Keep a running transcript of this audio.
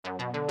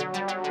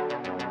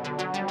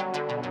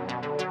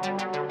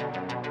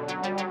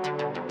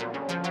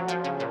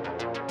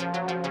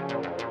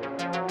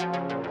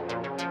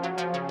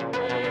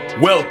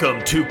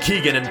Welcome to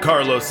Keegan and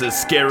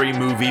Carlos' Scary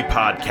Movie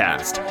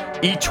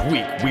Podcast. Each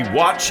week, we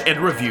watch and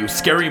review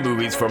scary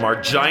movies from our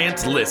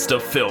giant list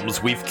of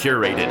films we've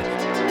curated.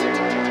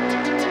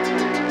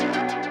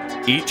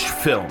 Each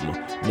film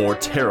more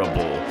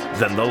terrible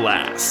than the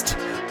last.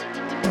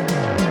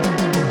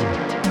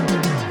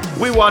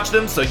 We watch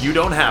them so you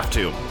don't have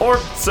to, or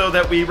so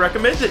that we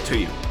recommend it to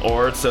you,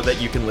 or so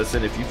that you can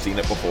listen if you've seen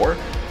it before.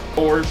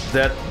 Or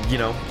that,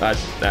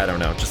 I don't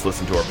know, just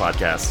listen to our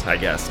podcast, I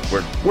guess.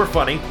 We're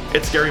funny.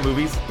 It's scary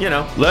movies,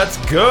 Let's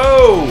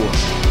go!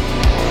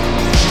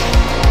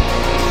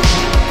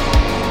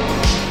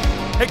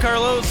 Hey,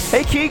 Carlos.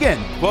 Hey,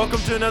 Keegan. Welcome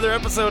to another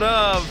episode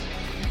of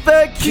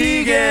The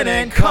Keegan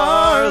and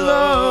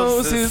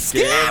Carlos'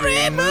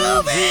 Scary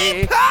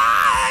Movie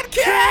Podcast.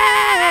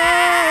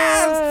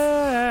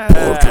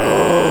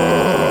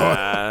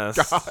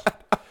 God.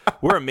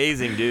 We're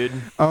amazing, dude.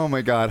 Oh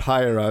my God,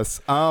 hire us.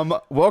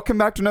 Welcome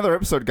back to another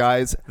episode,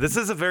 guys. This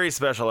is a very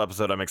special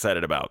episode I'm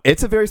excited about.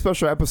 It's a very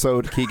special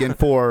episode, Keegan,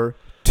 for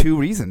two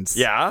reasons.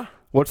 Yeah?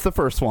 What's the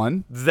first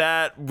one?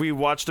 That we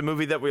watched a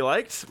movie that we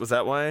liked? Was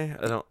that why?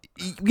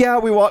 Yeah,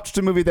 we watched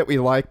a movie that we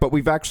like, but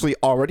we've actually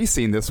already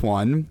seen this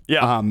one.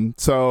 Yeah.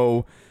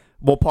 So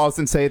we'll pause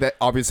and say that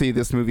obviously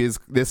this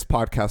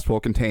podcast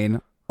will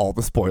contain all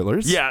the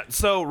spoilers. Yeah,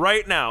 so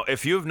right now,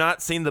 if you have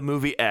not seen the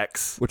movie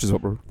X, which is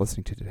what we're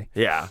listening to today.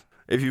 Yeah.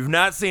 If you've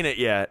not seen it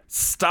yet,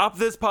 stop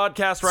this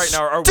podcast right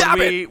now. Or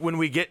when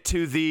we get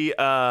to the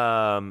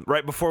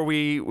right before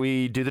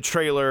we do the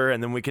trailer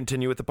and then we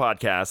continue with the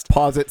podcast.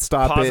 Pause it,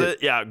 stop Pause it.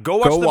 Yeah, go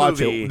watch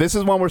the movie. This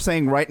is one we're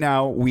saying right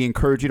now. We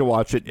encourage you to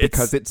watch it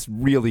because it's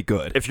really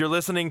good. If you're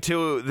listening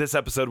to this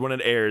episode when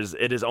it airs,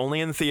 it is only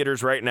in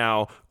theaters right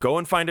now. Go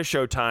and find a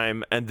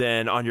showtime, and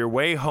then on your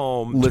way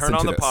home, turn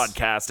on the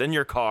podcast in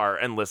your car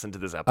and listen to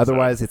this episode.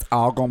 Otherwise, it's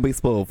all gonna be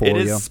spoiled for you. It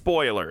is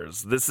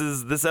spoilers.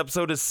 This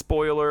episode is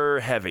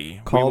spoiler heavy.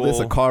 Call this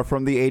a car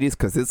from the 80s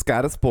because it's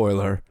got a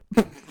spoiler.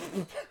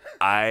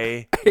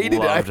 I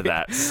loved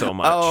that so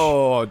much.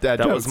 Oh,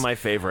 that was my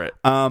favorite.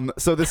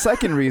 So the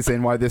second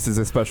reason why this is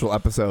a special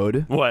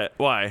episode. What?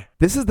 Why?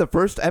 This is the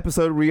first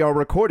episode we are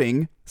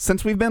recording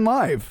since we've been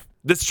live.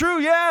 That's true,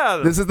 yeah.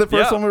 This is the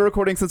first one we're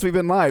recording since we've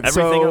been live.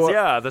 Everything else,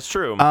 yeah, that's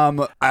true.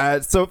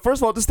 So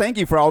first of all, just thank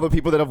you for all the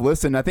people that have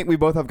listened. I think we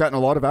both have gotten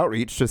a lot of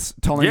outreach, just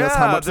telling us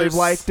how much they've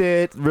liked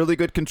it. Really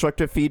good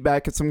constructive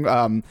feedback and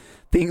some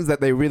things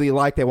that they really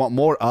like, they want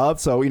more of.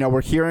 So,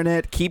 we're hearing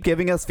it. Keep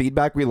giving us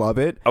feedback. We love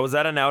it. I was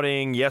at an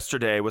outing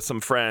yesterday with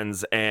some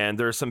friends, and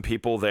there's some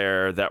people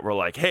there that were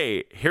like,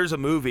 "Hey, here's a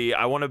movie.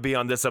 I want to be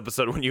on this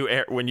episode when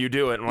you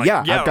do it." And I'm like,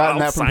 I've gotten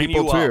that from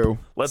people too.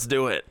 Let's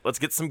do it. Let's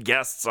get some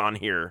guests on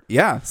here.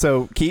 Yeah.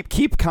 So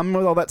keep coming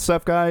with all that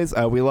stuff, guys.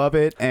 We love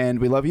it, and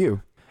we love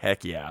you.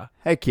 Heck yeah.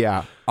 Heck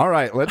yeah. All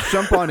right, let's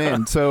jump on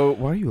in. So,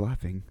 why are you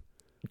laughing?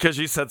 Because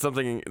you said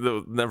something.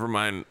 Never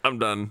mind. I'm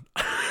done.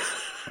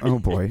 Oh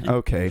boy.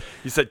 Okay.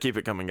 You said keep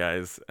it coming,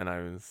 guys, and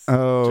I was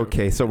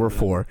okay. So we're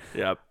four.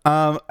 Yep.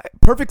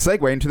 Perfect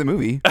segue into the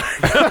movie.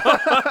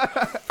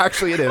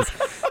 Actually, it is.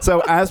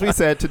 So as we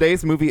said,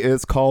 today's movie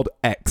is called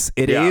X.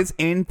 It is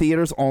in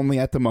theaters only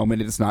at the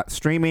moment. It is not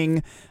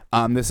streaming.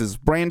 This is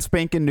brand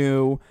spanking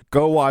new.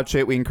 Go watch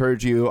it. We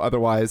encourage you.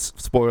 Otherwise,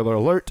 spoiler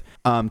alert.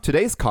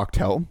 Today's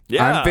cocktail.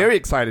 Yeah. I'm very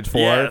excited for.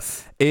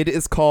 Yes. It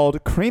is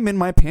called Cream in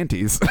My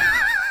Panties.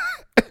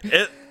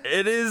 It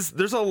is.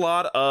 There's a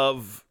lot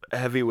of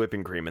heavy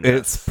whipping cream in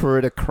this.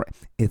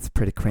 It's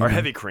pretty creamy. Or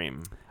heavy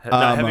cream.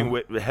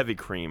 Heavy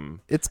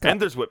cream. And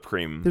there's whipped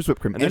cream. There's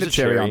whipped cream. And a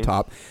cherry on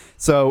top.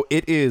 So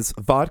it is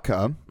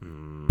vodka,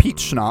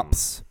 peach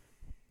schnapps,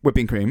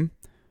 whipping cream,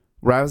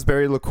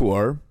 raspberry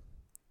liqueur,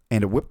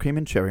 and a whipped cream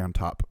and cherry on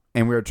top.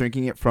 And we are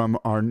drinking it from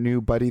our new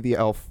Buddy the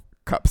Elf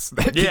cups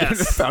that you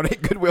found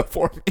at Goodwill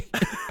for me.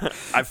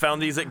 I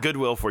found these at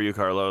Goodwill for you,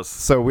 Carlos.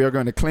 So we are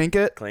going to clink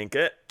it.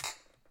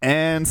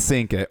 And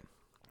sink it.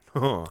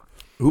 Huh.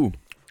 Ooh.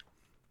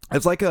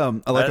 It's like a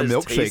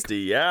milkshake. Tasty,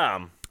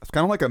 yeah. It's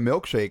kind of like a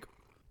milkshake.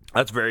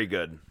 That's very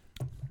good.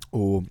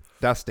 Ooh,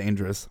 that's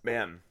dangerous.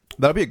 Man.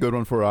 That'll be a good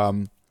one for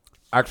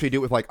actually do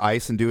it with like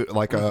ice and do it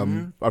like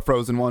a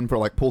frozen one for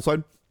like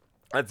poolside.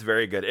 That's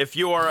very good. If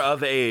you are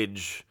of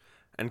age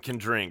and can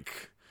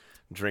drink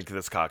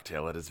this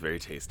cocktail. It is very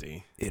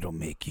tasty. It'll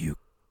make you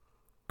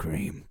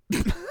cream.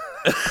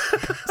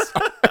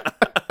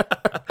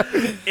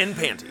 In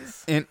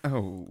panties.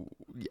 Oh,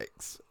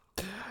 yikes.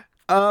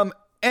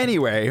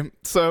 Anyway,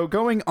 so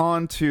going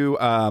on to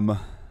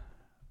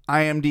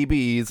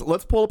IMDb's,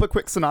 let's pull up a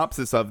quick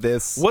synopsis of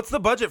this. What's the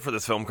budget for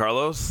this film,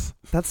 Carlos?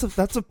 That's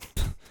a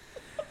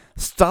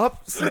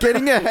Stop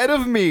getting ahead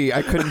of me.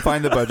 I couldn't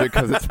find the budget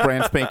because it's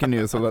brand spanking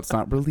new, so that's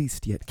not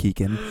released yet,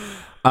 Keegan.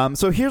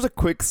 So here's a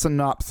quick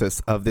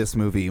synopsis of this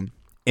movie.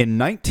 In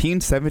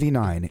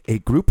 1979, a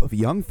group of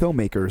young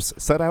filmmakers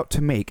set out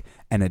to make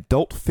an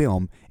adult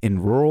film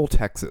in rural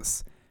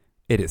Texas.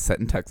 It is set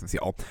in Texas,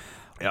 y'all.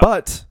 Yep.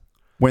 But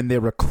when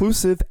their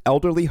reclusive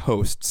elderly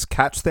hosts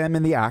catch them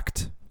in the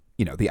act,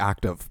 the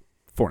act of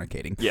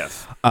fornicating.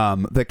 Yes.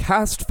 The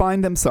cast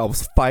find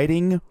themselves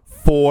fighting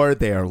for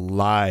their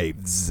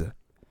lives.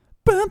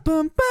 Bum,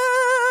 bum,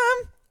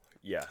 bum.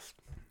 Yes.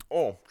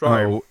 Oh,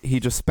 sorry. Oh, he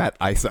just spat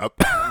ice up.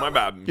 My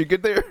bad. You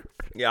good there?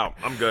 Yeah,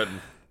 I'm good.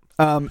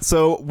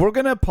 So we're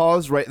going to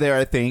pause right there,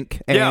 I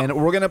think, and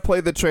we're going to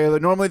play the trailer.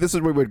 Normally this is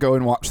where we would go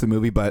and watch the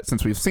movie, but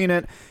since we've seen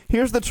it,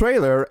 here's the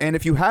trailer, and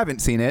if you haven't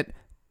seen it,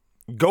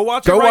 go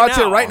watch it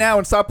right now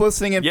and stop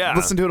listening and Yeah.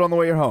 listen to it on the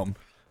way you're home.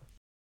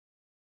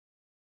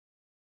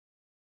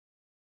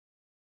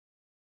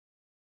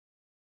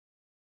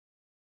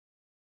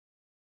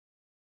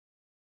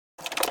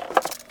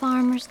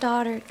 Farmer's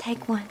daughter,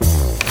 take one.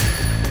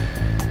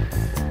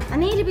 I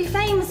need to be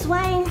famous,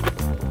 Wayne.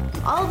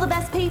 All the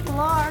best people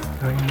are.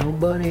 There ain't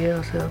nobody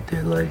else out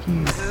there like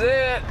you. This is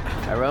it.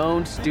 Our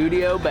own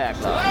studio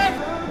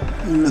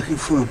backlot. You're looking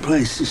for a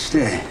place to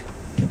stay.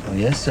 Oh,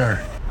 yes,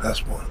 sir.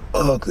 That's one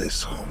ugly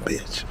son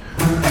bitch.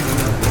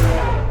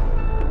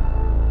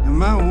 And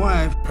my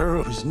wife,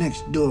 Pearl, is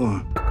next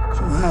door,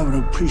 so I would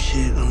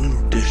appreciate a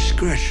little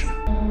discretion.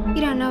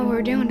 You don't know what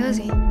we're doing, does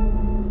he?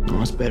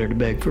 Well, it's better to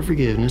beg for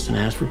forgiveness than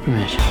ask for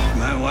permission.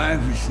 My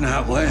wife is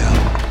not well.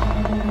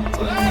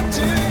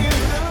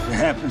 It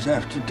happens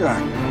after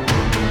dark.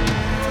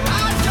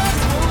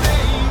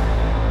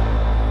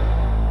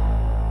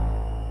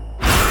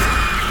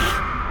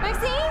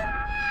 Maxine?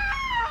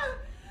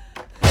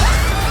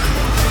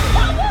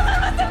 That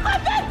woman was in my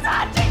bed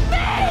touching me!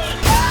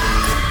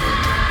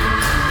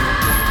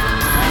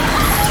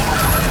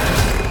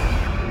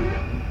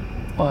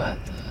 What?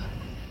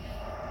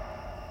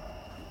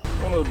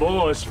 One of the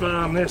boys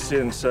found this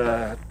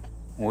inside.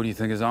 What do you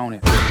think is on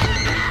it?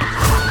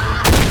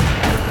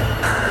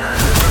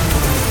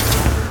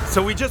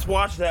 So we just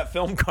watched that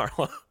film,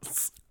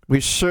 Carlos. We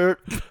sure...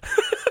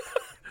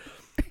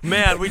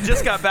 Man, we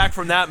just got back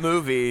from that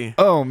movie.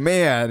 Oh,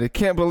 man. I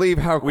can't believe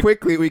how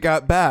quickly we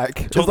got back.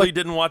 Just Totally like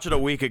didn't watch it a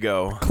week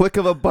ago. click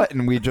of a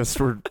button, we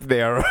just were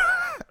there.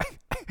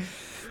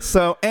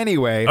 So,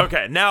 anyway.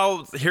 Okay,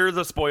 now here are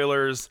the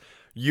spoilers.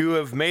 You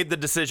have made the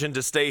decision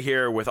to stay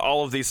here with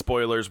all of these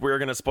spoilers. We're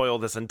going to spoil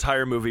this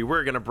entire movie.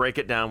 We're going to break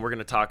it down. We're going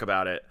to talk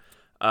about it.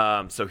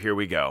 So here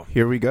we go.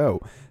 Here we go.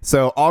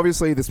 So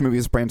obviously this movie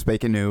is brand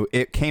spanking new.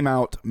 It came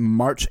out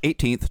March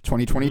 18th,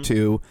 2022.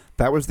 Mm-hmm.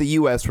 That was the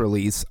US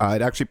release.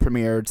 It actually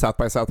premiered South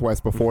by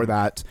Southwest before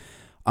that.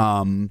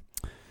 I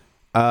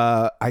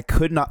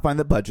could not find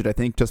the budget, I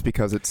think, just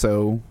because it's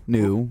so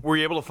new. Were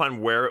you able to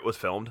find where it was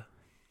filmed?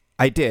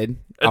 I did.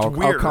 It's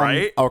weird,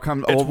 right? I'll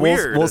come. It's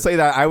weird. We'll say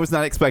that. I was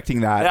not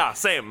expecting that. Yeah,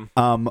 same.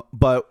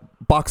 But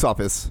box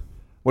office.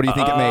 What do you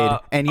think it made?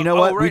 And you know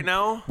what?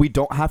 Now? We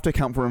don't have to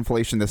count for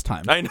inflation this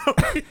time. I know.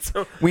 Right?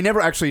 So, we never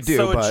actually do.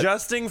 So but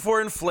adjusting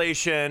for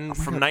inflation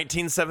from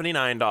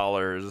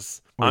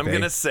 $1979, I'm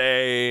going to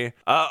say,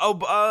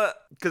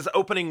 because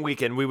opening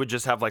weekend, we would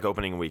just have like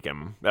opening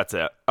weekend. That's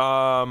it.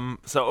 So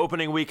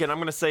opening weekend, I'm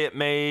going to say it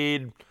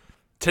made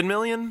 10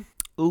 million?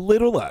 A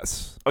little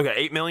less. Okay,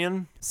 8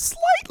 million?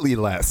 Slightly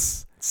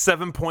less.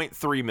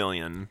 7.3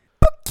 million.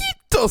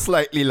 Poquito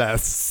slightly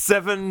less.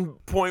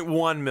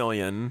 7.1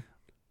 million.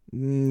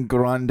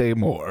 Grande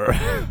more.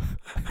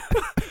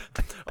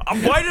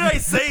 Why did I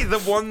say the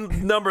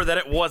one number that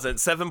it wasn't?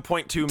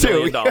 $7.2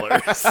 million.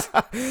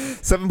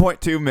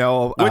 7.2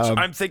 mil. Which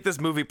I think this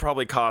movie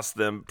probably cost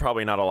them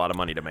probably not a lot of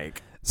money to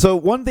make. So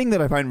one thing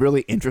that I find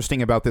really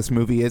interesting about this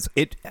movie is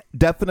it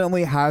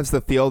definitely has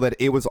the feel that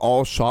it was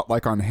all shot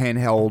like on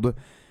handheld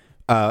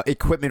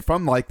equipment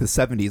from like the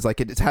 70s. Like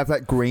it has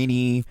that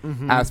grainy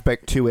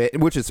aspect to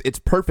it, which is it's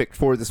perfect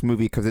for this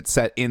movie because it's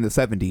set in the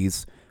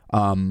 70s.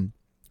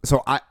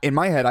 So in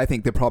my head, I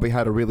think they probably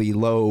had a really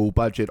low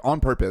budget on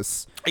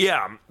purpose.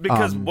 Yeah,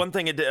 because one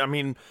thing it did, I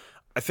mean,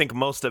 I think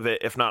most of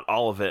it, if not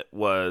all of it,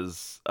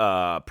 was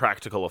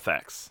practical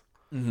effects.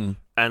 Mm-hmm.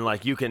 And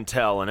like you can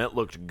tell, and it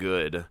looked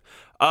good.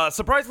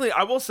 Surprisingly,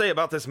 I will say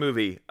about this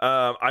movie,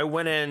 I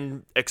went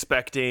in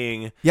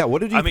expecting. Yeah,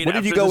 what did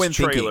you go in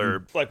trailer,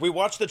 thinking? Like we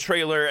watched the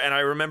trailer, and I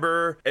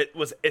remember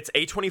it's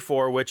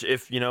A24, which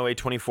if you know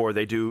A24,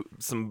 they do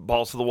some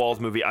balls to the walls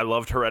movie. I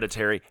loved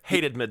Hereditary,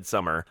 hated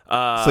Midsommar.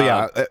 So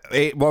yeah,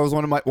 it was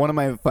one of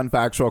my fun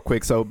facts real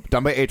quick. So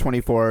done by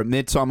A24,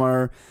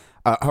 Midsommar.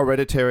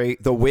 Hereditary,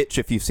 The Witch,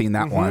 if you've seen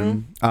that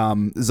one,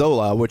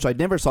 Zola, which I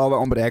never saw that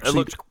one, but I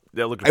actually looked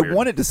I weird.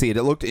 wanted to see it.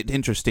 It looked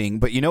interesting,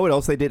 but you know what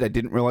else they did? I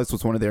didn't realize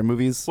was one of their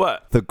movies.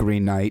 What? The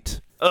Green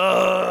Knight. Ugh,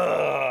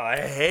 I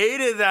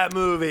hated that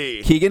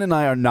movie. Keegan and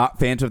I are not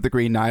fans of The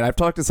Green Knight. I've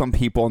talked to some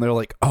people, and they're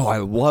like, "Oh, I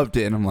loved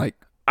it," and I'm like,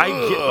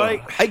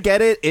 I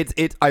get it.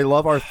 It's I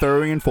love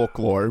Arthurian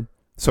folklore,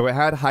 so it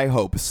had high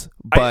hopes,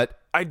 but.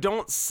 I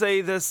don't say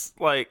this,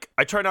 like,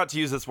 I try not to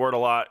use this word a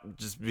lot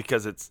just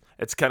because it's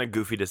kind of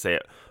goofy to say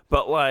it.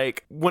 But,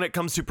 like, when it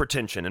comes to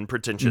pretension and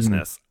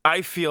pretentiousness,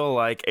 I feel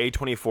like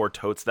A24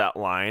 totes that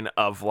line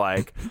of,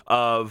 like,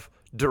 of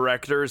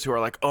directors who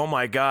are like, oh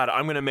my God,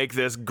 I'm going to make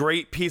this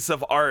great piece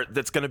of art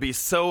that's going to be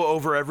so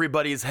over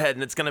everybody's head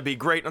and it's going to be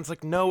great. And it's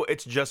like, no,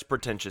 it's just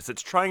pretentious.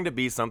 It's trying to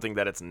be something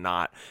that it's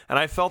not. And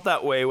I felt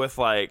that way with,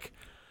 like,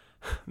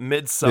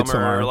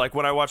 Midsummer. Like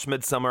when I watched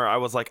Midsummer, I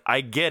was like,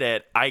 I get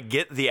it. I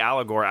get the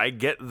allegory. I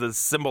get the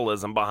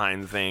symbolism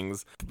behind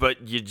things,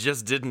 but you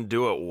just didn't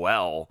do it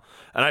well.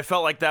 And I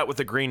felt like that with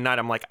The Green Knight.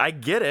 I'm like, I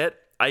get it.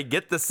 I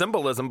get the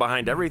symbolism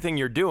behind everything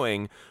you're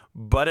doing,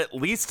 but at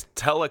least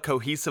tell a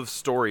cohesive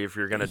story if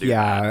you're going to do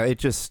that.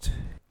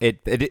 Yeah,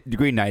 The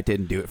Green Knight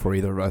didn't do it for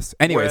either of us.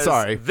 Anyway, Whereas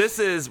sorry. This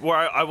is where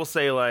I will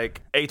say,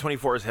 like,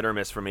 A24 is hit or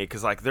miss for me,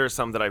 because, like, there's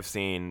some that I've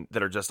seen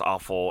that are just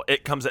awful.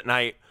 It Comes at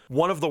Night,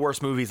 one of the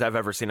worst movies I've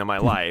ever seen in my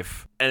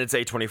life, and it's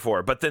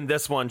A24. But then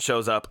this one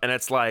shows up, and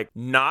it's, like,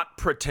 not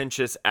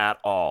pretentious at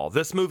all.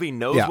 This movie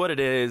knows what it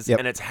is,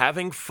 and it's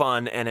having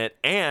fun in it.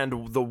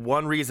 And the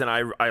one reason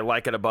I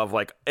like it above,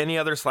 like, any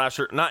other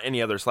slasher, not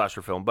any other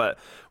slasher film, but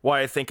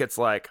why I think it's,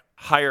 like,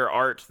 higher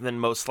art than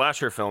most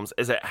slasher films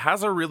is it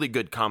has a really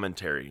good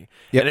commentary.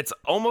 And it's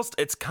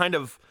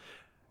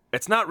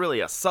not really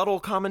a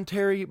subtle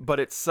commentary, but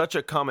it's such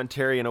a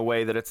commentary in a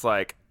way that it's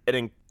like it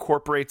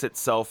incorporates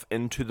itself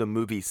into the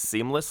movie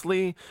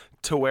seamlessly,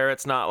 to where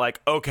it's not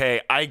like,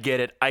 okay, I get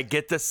it, I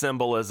get the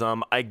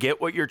symbolism, I get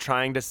what you're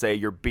trying to say,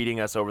 you're beating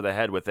us over the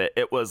head with it.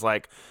 It was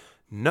like,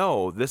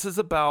 no, this is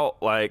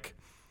about like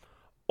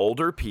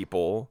older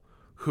people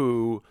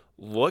who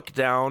look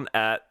down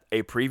at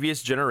a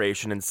previous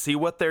generation and see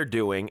what they're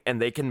doing, and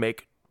they can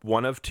make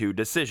one of two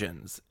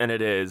decisions. And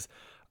it is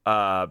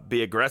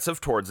be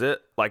aggressive towards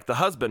it, like the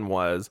husband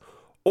was,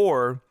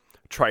 or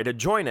try to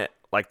join it,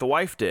 like the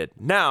wife did.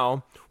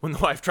 Now, when the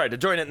wife tried to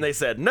join it and they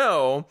said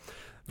no,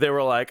 they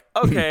were like,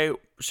 okay.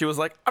 She was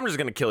like, I'm just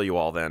going to kill you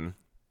all then.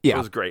 Yeah. It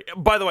was great.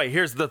 By the way,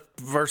 here's the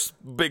first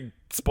big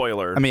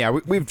spoiler. I mean, yeah,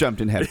 we've jumped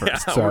in head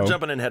first. Yeah, we're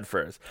jumping in head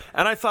first.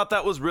 And I thought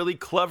that was really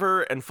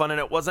clever and fun, and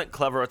it wasn't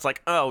clever. It's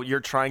like, oh, you're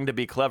trying to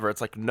be clever.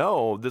 It's like,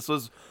 no, this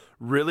was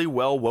really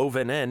well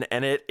woven in,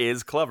 and it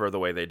is clever the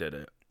way they did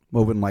it.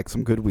 Woven like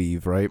some good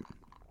weave, right?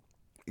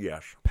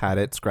 Yes. Pat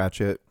it,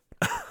 scratch it.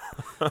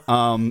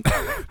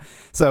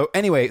 So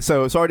anyway,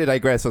 so sorry to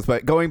digress,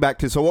 but going back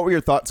to, so what were your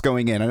thoughts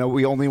going in? I know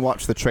we only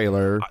watched the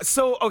trailer.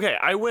 So, okay,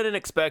 I went in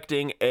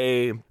expecting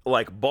a,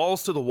 like,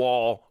 balls to the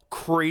wall,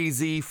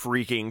 crazy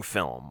freaking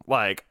film.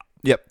 Like,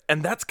 yep.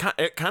 And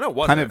it kind of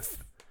wasn't.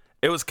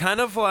 It was kind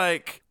of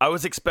like, I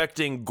was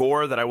expecting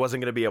gore that I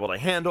wasn't going to be able to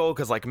handle,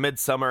 because, like,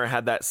 Midsummer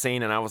had that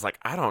scene, and I was like,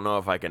 I don't know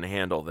if I can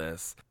handle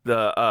this.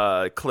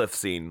 The cliff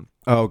scene.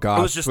 Oh, gosh.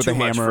 It was just too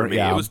much for me.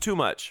 Yeah. It was too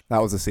much.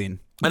 That was a scene.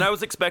 And I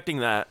was expecting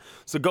that.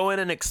 So go in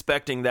and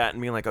expecting that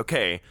and being like,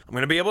 okay, I'm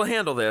going to be able to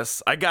handle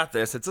this. I got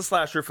this. It's a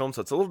slasher film,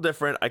 so it's a little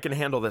different. I can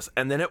handle this.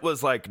 And then it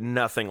was like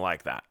nothing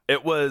like that.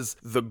 It was,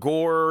 the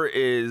gore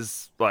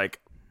is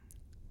like,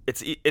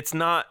 it's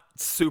not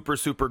super,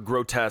 super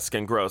grotesque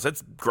and gross.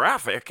 It's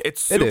graphic. It's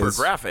super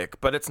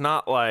graphic, but it's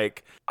not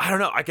like, I don't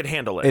know. I could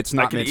handle it. It's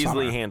not I could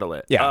easily handle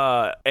it.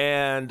 Yeah.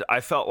 And I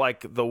felt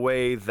like the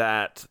way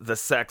that the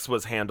sex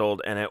was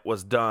handled, and it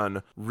was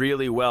done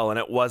really well, and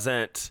it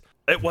wasn't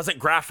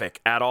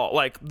graphic at all.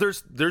 Like,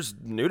 there's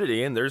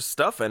nudity and there's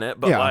stuff in it,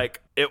 but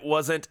like, it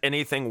wasn't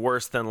anything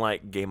worse than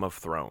like Game of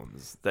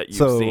Thrones that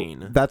you've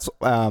seen. That's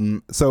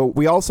so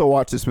we also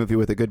watched this movie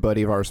with a good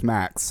buddy of ours,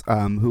 Max,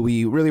 who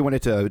we really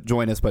wanted to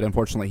join us, but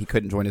unfortunately he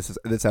couldn't join us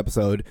this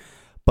episode.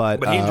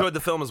 But he enjoyed the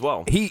film as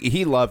well.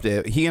 He loved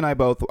it. He and I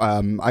both,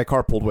 I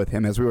carpooled with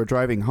him as we were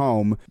driving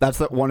home. That's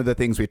one of the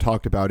things we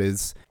talked about,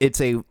 is it's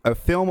a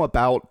film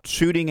about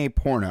shooting a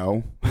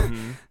porno.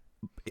 Mm-hmm.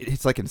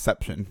 It's like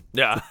Inception.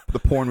 Yeah. The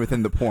porn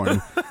within the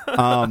porn.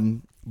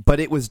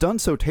 But it was done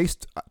so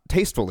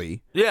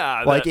tastefully.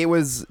 Yeah. Like, it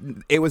was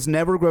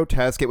never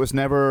grotesque. It was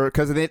never,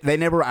 because they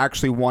never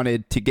actually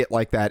wanted to get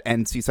like that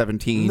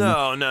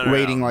NC-17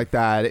 rating like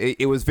that.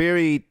 It was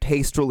very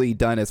tastefully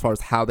done as far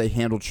as how they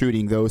handled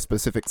shooting those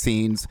specific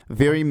scenes.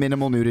 Very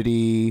minimal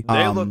nudity.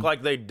 They look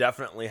like they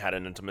definitely had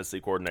an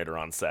intimacy coordinator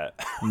on set.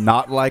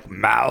 Not like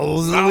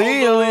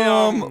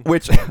Mausoleum,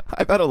 which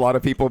I bet a lot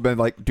of people have been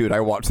like, dude, I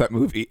watched that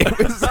movie.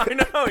 I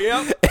know,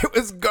 yeah. It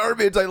was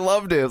garbage. I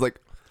loved it. I was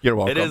like, you're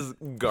welcome. It is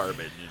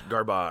garbage.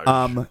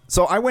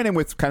 So I went in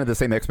with kind of the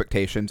same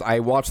expectations.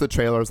 I watched the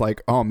trailers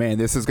like, oh man,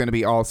 this is going to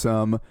be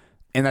awesome.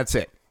 And that's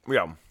it.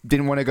 Yeah.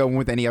 Didn't want to go in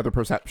with any other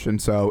perception.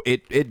 So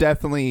it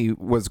definitely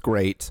was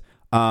great.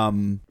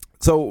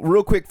 So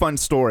real quick fun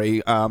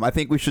story. I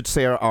think we should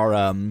say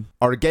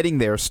our getting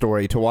there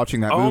story to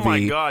watching that movie. Oh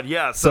my god,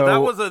 yeah. So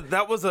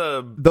that was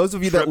a those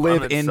of you that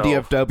live in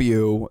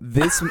DFW,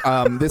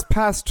 this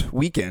past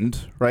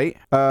weekend, right?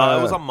 It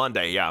was on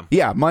Monday, yeah.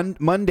 Yeah,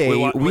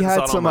 Monday we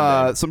had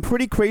some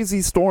pretty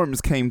crazy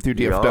storms came through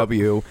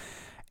DFW. Yep.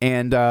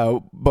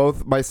 And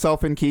both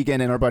myself and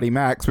Keegan and our buddy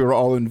Max, we were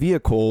all in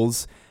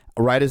vehicles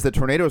right as the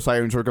tornado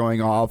sirens were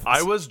going off.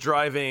 I was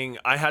driving.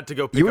 I had to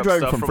go pick up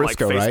stuff from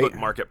Frisco, like Facebook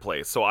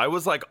Marketplace. So I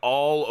was like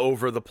all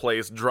over the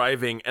place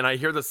driving, and I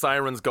hear the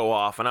sirens go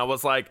off, and I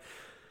was like,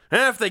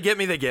 if they get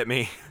me, they get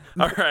me.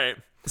 All right.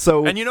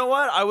 So, and you know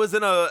what? I was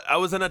in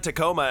a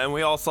Tacoma, and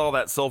we all saw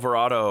that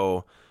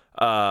Silverado.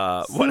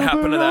 What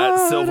happened to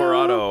that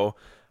Silverado?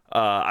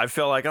 I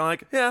feel like, I'm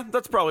like, yeah,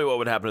 that's probably what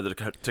would happen to the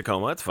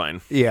Tacoma. It's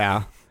fine.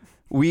 Yeah.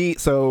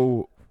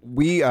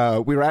 we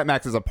were at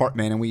Max's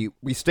apartment and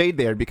we stayed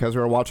there because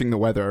we were watching the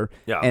weather.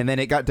 Yeah. And then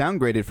it got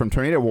downgraded from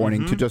tornado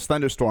warning to just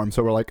thunderstorm.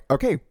 So we're like,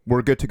 okay,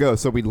 we're good to go.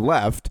 So we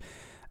left,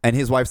 and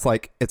his wife's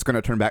like, it's going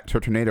to turn back to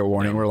a tornado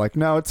warning. We're like,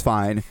 no, it's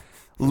fine.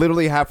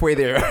 Literally halfway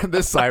there,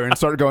 this siren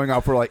started going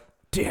off. We're like,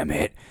 damn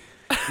it.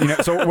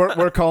 So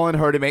we're calling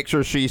her to make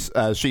sure she's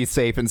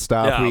safe and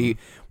stuff.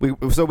 Yeah.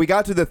 So we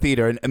got to the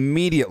theater, and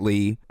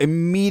immediately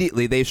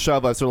they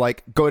shove us. They're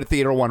like, go to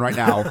theater 1 right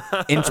now,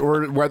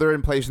 or whether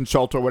in place and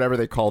shelter, whatever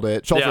they called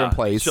it, shelter in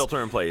place.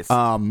 Shelter in place.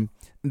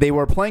 They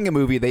were playing a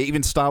movie. They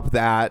even stopped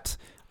that,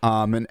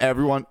 and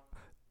everyone.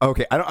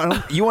 Okay, I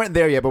don't. You weren't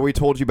there yet, but we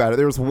told you about it.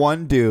 There was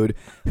one dude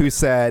who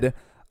said.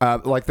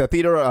 Like the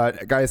theater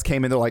guys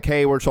came in, they're like,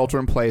 hey, we're shelter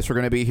in place. We're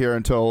going to be here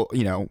until,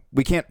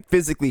 we can't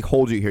physically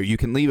hold you here. You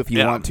can leave if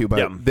you want to,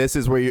 but this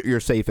is where you're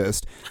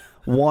safest.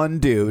 One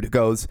dude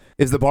goes,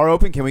 is the bar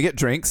open? Can we get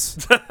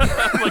drinks?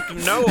 I'm like,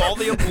 no, all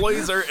the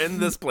employees are in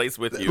this place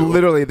with you.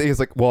 Literally, he's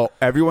like, well,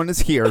 everyone is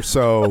here,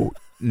 so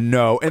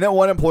no. And then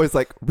one employee's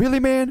like, really,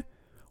 man?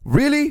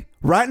 Really?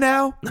 Right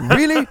now?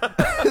 Really? And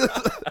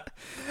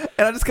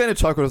I just kind of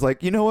chuckled. I was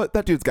like, you know what?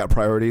 That dude's got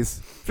priorities.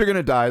 If you're going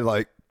to die,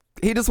 like,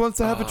 he just wants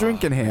to have a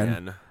drink in hand.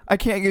 Man. I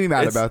can't get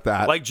mad about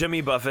that. Like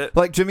Jimmy Buffett.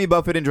 Like Jimmy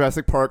Buffett in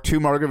Jurassic Park,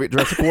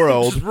 Jurassic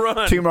World, 2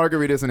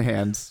 margaritas in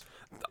hands.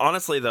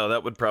 Honestly, though,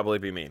 that would probably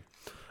be me.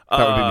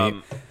 That would be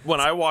me. When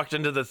I walked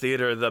into the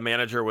theater, the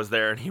manager was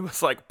there, and he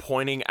was like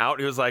pointing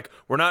out. He was like,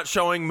 we're not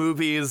showing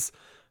movies.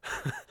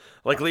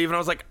 Like, leave. And I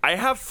was like, I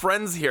have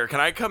friends here. Can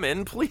I come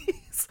in,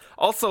 please?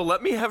 Also,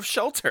 let me have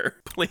shelter,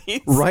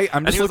 please. Right.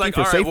 I'm just and he was looking like, for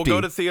all right, safety. we'll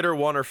go to theater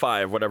 1 or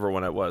 5, whatever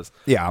one it was.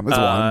 Yeah, it was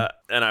 1.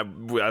 And I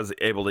was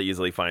able to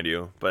easily find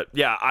you. But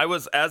yeah,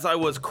 as I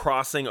was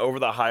crossing over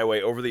the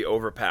highway, over the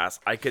overpass,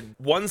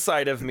 one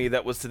side of me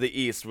that was to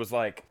the east was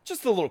like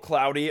just a little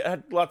cloudy. It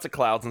had lots of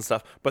clouds and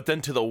stuff. But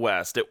then to the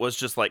west, it was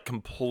just like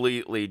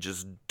completely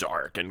just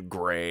dark and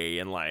gray,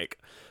 and like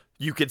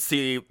you could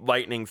see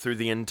lightning through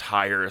the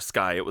entire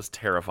sky. It was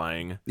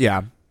terrifying.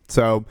 Yeah.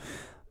 So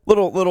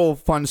little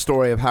fun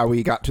story of how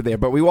we got to there,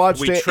 but we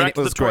watched it and it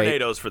was the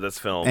tornadoes for this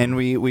film, and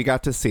we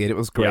got to see it. It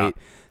was great. Yeah.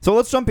 So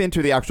let's jump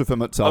into the actual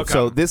film itself. Okay.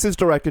 So this is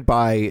directed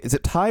by, is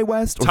it Ty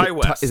West? Or Ty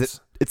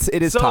West.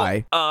 It is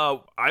Ty. I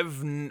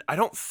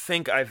don't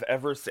think I've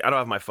ever seen. I don't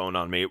have my phone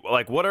on me.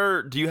 Like,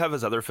 do you have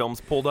his other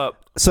films pulled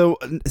up? So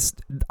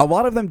a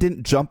lot of them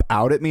didn't jump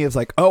out at me as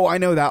like, oh, I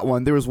know that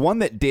one. There was one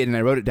that did, and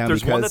I wrote it down.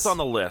 There's one that's on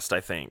the list,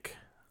 I think,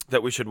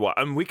 that we should watch.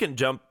 I mean, we can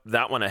jump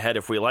that one ahead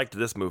if we liked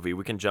this movie.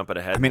 We can jump it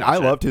ahead. I mean, I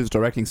loved his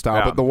directing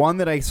style, but the one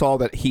that I saw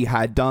that he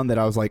had done that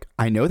I was like,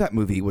 I know that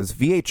movie was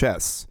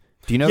VHS.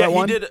 Do you know that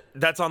one? Yeah, he did.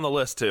 That's on the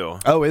list too.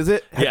 Oh, is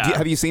it? Yeah.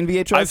 Have you seen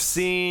VHS? I've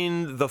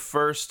seen the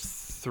first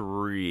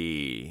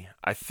 3.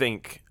 I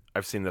think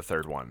I've seen the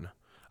third one.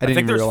 I didn't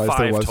think even there's realize 5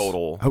 there was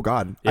total. Oh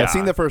God, Yeah. I've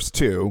seen the first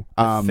 2.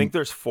 I think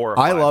there's 4 or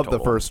 5 I love total.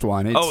 the first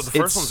one. It's, the first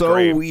it's one's so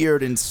great.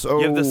 weird and so.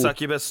 You have the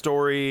succubus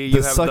story. The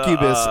You have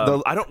succubus,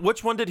 I don't.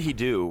 Which one did he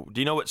do? Do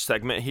you know which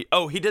segment he?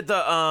 Oh, he did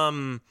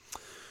the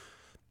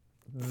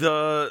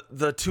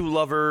 2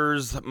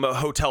 lovers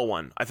hotel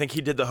one. I think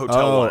he did the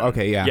hotel one.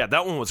 Okay, yeah. Yeah,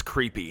 that one was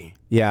creepy.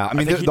 Yeah, I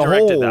mean, think he the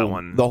directed whole that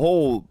one. The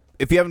whole.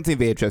 If you haven't seen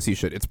VHS, you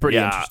should. It's pretty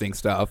Yeah. interesting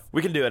stuff.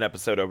 We can do an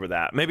episode over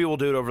that. Maybe we'll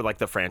do it over like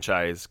the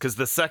franchise, because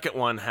the second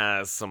one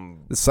has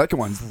some. The second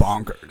one's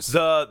bonkers.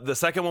 The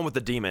second one with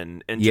the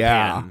demon in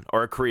Yeah. Japan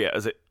or Korea.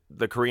 Is it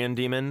the Korean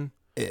demon?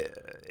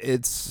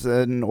 It's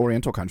an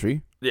Oriental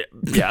country.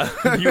 Yeah,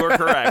 you are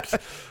correct.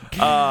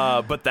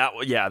 But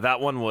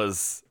that one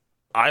was.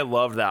 I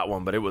loved that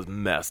one, but it was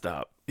messed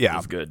up. Yeah, it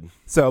was good.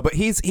 So, but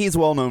he's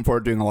well known for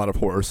doing a lot of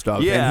horror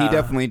stuff. Yeah. And he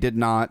definitely did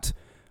not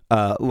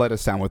let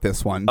us down with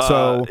this one.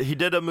 So he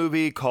did a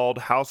movie called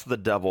House of the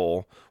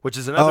Devil, which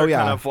is another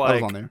kind of that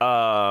was on like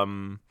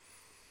there.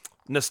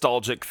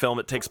 nostalgic film.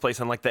 It takes place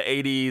in like the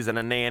 80s, and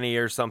a nanny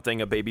or something,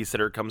 a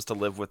babysitter comes to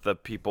live with the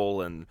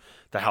people, and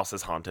the house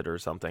is haunted or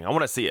something. I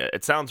want to see it.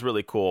 It sounds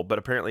really cool, but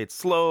apparently it's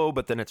slow,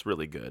 but then it's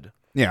really good.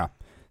 Yeah.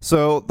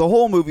 So the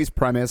whole movie's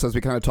premise, as we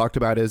kind of talked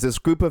about, is this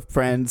group of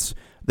friends,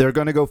 they're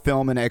going to go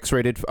film an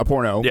X-rated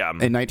porno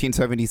in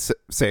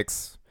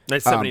 1976.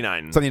 It's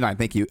 79. 79,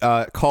 thank you.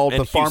 Called In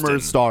The Farmer's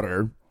Houston.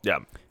 Daughter. Yeah.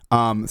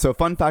 So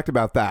fun fact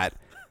about that,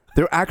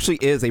 there actually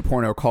is a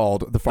porno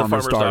called The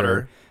Farmer's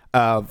Daughter.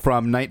 From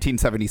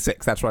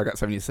 1976. That's where I got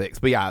 76.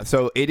 But yeah,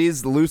 so it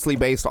is loosely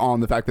based on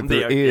the fact that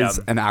there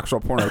is an actual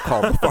porno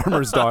called The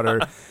Farmer's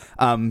Daughter.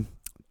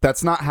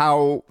 That's not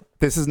how.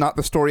 This is not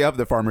the story of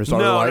The Farmer's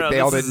Daughter. No, they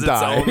all didn't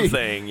die. Its own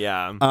thing,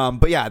 yeah.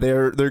 But yeah,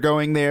 they're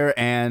going there,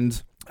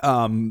 and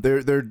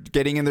they're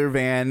getting in their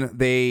van.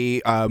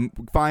 They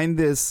find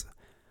this.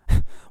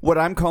 What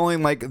I'm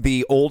calling like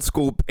the old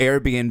school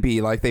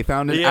Airbnb, like they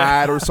found an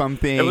ad or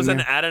something. It was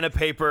an ad in a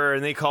paper,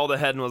 and they called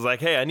ahead and was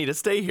like, "Hey, I need to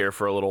stay here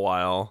for a little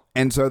while."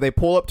 And so they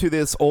pull up to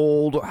this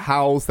old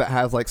house that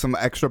has like some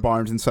extra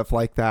barns and stuff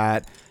like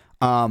that.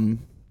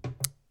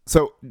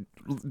 So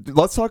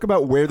let's talk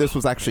about where this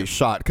was actually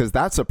shot, because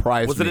that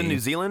surprised me. Was it in New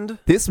Zealand?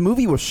 This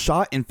movie was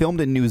shot and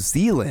filmed in New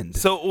Zealand.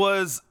 So it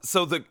was.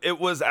 It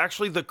was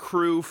actually the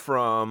crew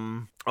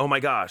from oh my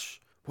gosh,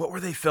 what were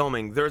they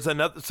filming? There's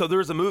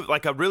a movie,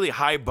 like a really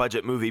high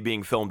budget movie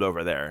being filmed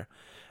over there.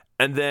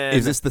 And then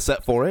Is this the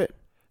set for it?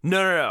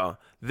 No.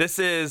 This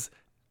is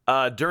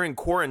during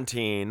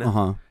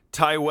quarantine.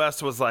 Ty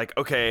West was like,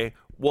 okay,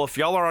 well, if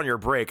y'all are on your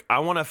break, I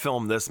want to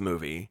film this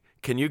movie.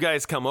 Can you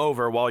guys come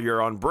over while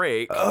you're on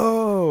break?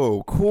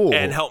 Oh, cool.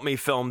 And help me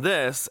film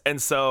this.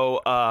 And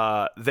so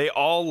they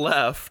all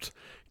left,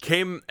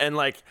 came, and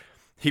like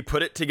he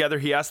put it together.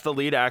 He asked the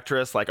lead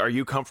actress, like, are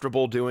you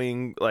comfortable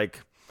doing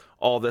like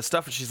all this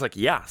stuff? And she's like,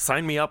 yeah,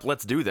 sign me up.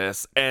 Let's do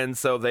this. And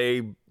so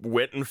they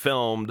went and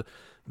filmed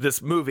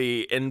this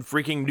movie in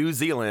freaking New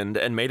Zealand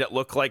and made it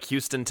look like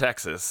Houston,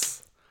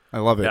 Texas. I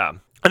love it. Yeah.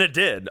 And it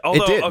did.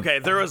 Although, It did. okay,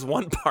 there was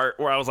one part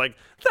where I was like,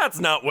 that's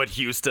not what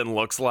Houston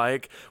looks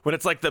like. When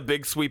it's like the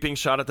big sweeping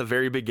shot at the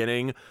very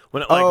beginning,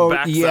 when it like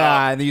backs up.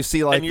 Yeah, and you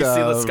see like and you see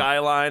the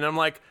skyline. I'm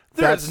like,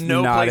 there's That's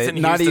no not place it. in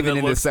Houston Not even that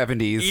in the looks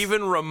 70s.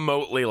 even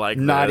remotely like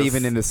Not this.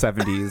 even in the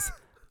 70s.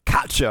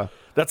 Gotcha.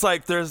 That's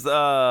like there's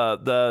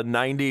the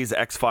 90s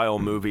X-File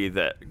movie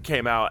that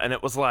came out, and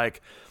it was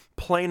like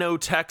Plano,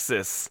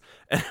 Texas,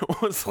 and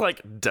it was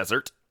like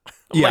desert.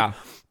 Yeah. Like,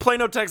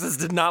 Plano, Texas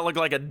did not look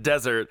like a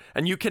desert,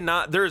 and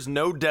there is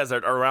no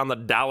desert around the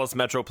Dallas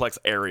Metroplex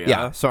area.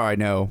 Yeah, sorry,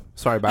 no.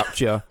 Sorry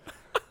about you.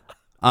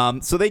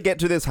 So they get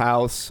to this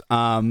house.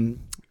 The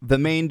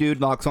main dude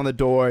knocks on the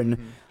door,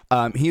 and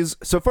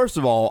first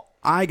of all,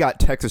 I got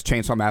Texas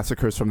Chainsaw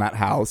Massacres from that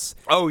house.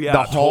 Oh yeah,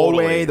 the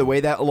hallway, totally. the way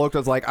that looked, I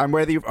was like, I'm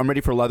ready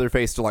for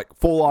Leatherface to like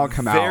full on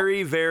come out.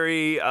 Very,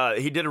 very.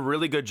 He did a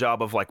really good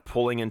job of like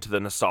pulling into the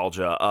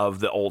nostalgia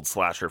of the old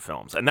slasher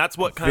films, and that's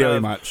what kind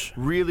of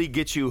really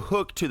gets you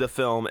hooked to the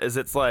film. Is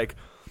it's like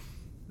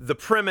the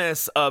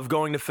premise of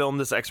going to film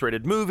this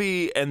X-rated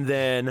movie, and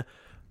then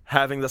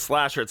having the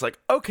slasher. It's like,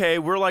 okay,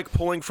 we're like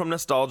pulling from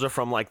nostalgia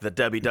from like the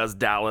Debbie Does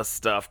Dallas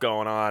stuff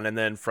going on, and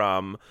then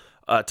from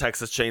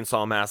Texas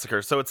Chainsaw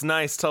Massacre. So it's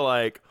nice to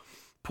like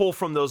pull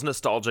from those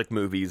nostalgic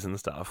movies and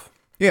stuff.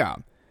 Yeah.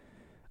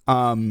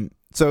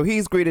 So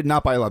he's greeted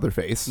not by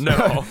Leatherface.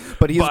 No.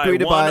 but he's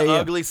greeted by one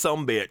ugly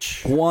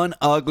sumbitch. One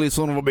ugly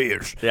son of a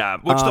bitch. Yeah,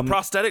 which the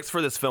prosthetics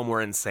for this film were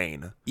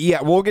insane.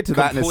 Yeah, we'll get to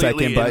that in a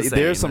Completely second, but insane.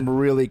 there's some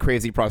really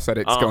crazy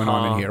prosthetics going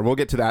on in here. We'll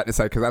get to that in a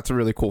second because that's a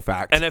really cool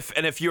fact. And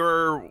if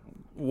you're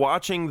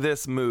watching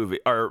this movie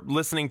or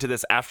listening to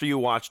this after you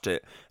watched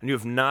it and you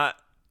have not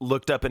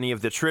looked up any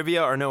of the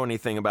trivia or know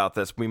anything about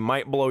this, we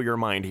might blow your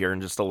mind here in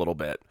just a little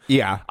bit.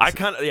 Yeah.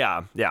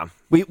 Yeah.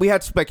 We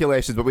had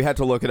speculations, but we had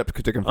to look it up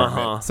to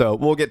confirm it. So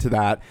we'll get to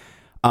that.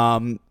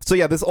 So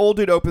yeah, this old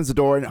dude opens the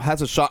door and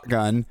has a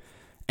shotgun,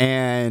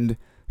 and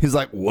he's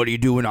like, "What are you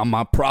doing on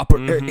my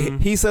property?"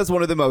 He says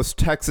one of the most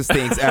Texas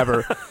things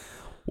ever.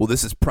 Well,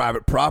 this is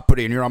private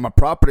property, and you're on my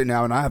property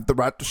now, and I have the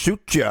right to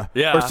shoot you.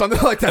 Yeah. Or something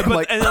like that.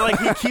 And then,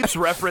 he keeps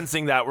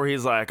referencing that where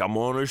he's like, I'm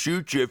going to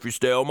shoot you if you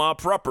stay on my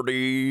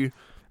property.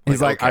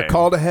 He's like, okay. I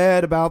called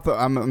ahead about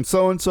I'm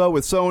so-and-so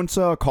with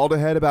so-and-so. I called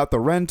ahead about the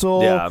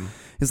rental. Yeah.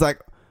 He's like,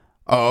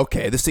 oh,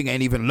 okay, this thing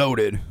ain't even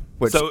loaded.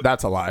 Which,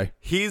 that's a lie.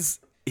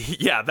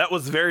 Yeah, that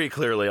was very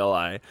clearly a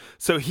lie.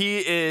 So he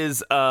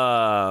is,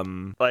 I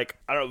don't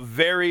know,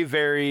 very,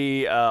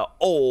 very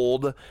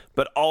old,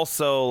 but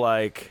also,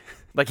 like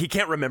he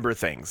can't remember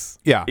things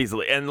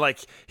easily. And,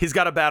 he's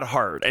got a bad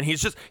heart. And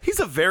he's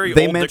a very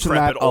they old, mention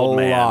decrepit that old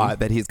man. a lot,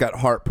 that he's got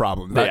heart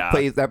problems.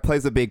 That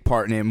plays a big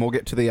part in it, and we'll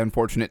get to the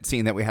unfortunate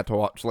scene that we had to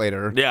watch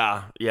later.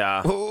 Yeah.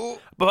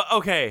 But,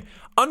 okay,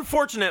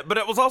 unfortunate, but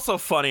it was also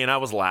funny, and I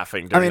was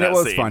laughing during that it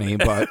was scene. funny,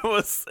 but...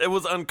 it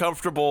was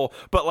uncomfortable,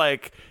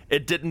 but,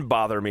 it didn't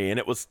bother me, and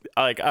it was,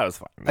 I was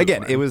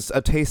fine. It was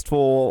a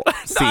tasteful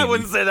scene. I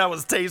wouldn't say that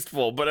was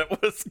tasteful, but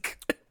it was...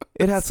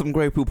 It had some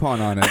Grey Poupon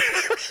on it.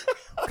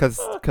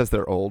 Because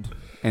they're old.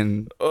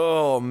 And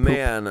oh,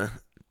 man.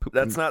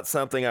 That's not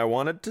something I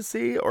wanted to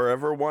see or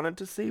ever wanted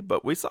to see,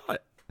 but we saw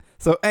it.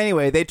 So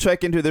anyway, they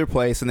check into their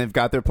place, and they've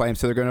got their plane,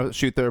 so they're going to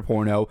shoot their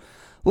porno.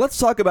 Let's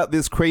talk about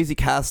this crazy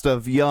cast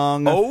of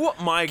young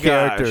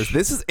characters. Gosh.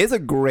 This is a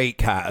great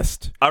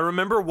cast. I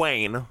remember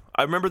Wayne.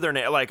 I remember their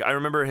name. I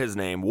remember his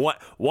name.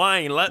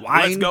 Wayne,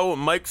 let's go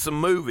and make some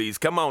movies.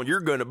 Come on,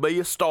 you're going to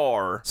be a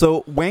star.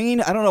 So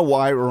Wayne, I don't know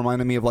why it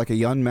reminded me of a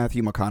young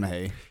Matthew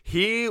McConaughey.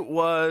 He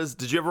was...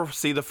 Did you ever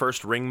see the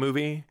first Ring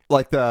movie?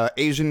 Like the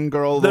Asian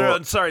girl?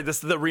 No, sorry,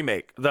 this is the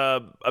remake.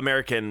 The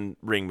American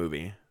Ring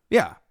movie.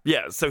 Yeah.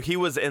 Yeah, so he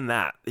was in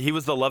that. He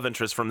was the love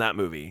interest from that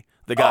movie.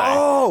 The guy.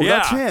 Oh,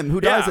 that's him.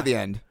 Who dies at the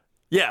end.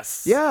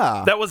 Yes.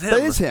 Yeah. That was him.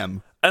 That is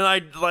him.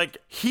 And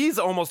he's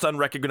almost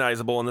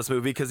unrecognizable in this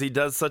movie because he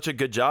does such a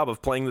good job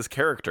of playing this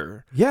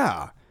character.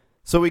 Yeah.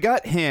 So we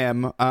got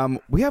him.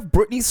 We have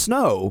Brittany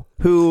Snow,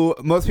 who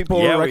most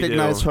people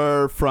recognize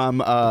her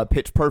from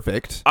Pitch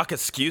Perfect.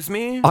 Excuse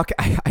me?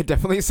 I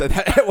definitely said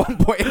that at one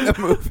point in the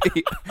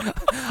movie.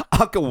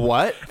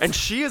 What? And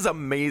she is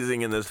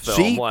amazing in this film.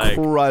 She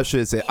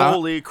crushes it.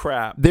 Holy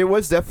crap. There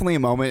was definitely a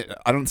moment,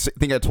 I don't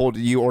think I told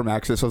you or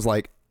Max this, I was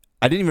like,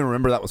 I didn't even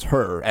remember that was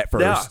her at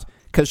first.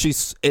 Because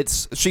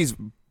she's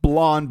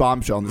blonde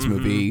bombshell in this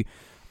movie.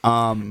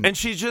 And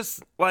she's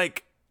just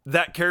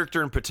that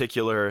character in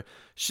particular,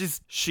 she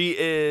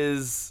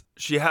has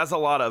a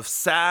lot of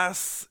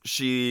sass.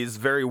 She's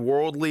very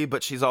worldly,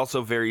 but she's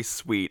also very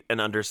sweet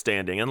and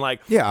understanding. And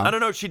like, Yeah. I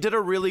don't know, she did a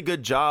really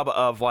good job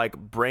of like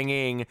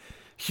bringing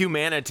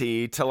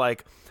humanity to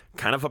like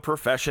kind of a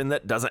profession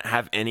that doesn't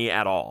have any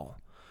at all.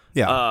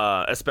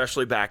 Yeah.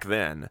 Especially back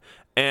then.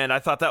 And I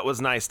thought that was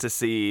nice to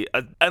see.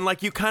 And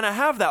like, you kind of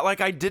have that. Like,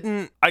 I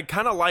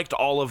kind of liked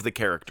all of the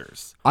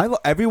characters.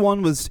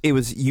 Everyone was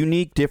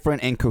unique,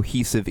 different, and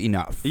cohesive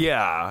enough.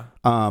 Yeah.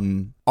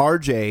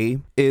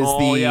 RJ is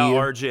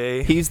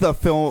RJ. He's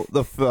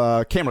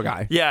the camera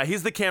guy. Yeah,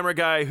 he's the camera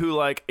guy who,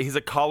 like, he's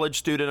a college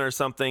student or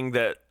something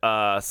that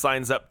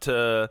signs up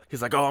to,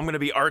 he's like, oh, I'm going to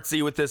be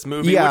artsy with this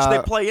movie, which they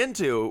play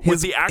into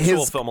with the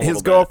actual film a little bit.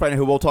 His girlfriend,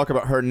 who we'll talk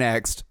about her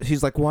next,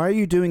 she's like, why are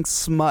you doing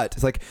smut?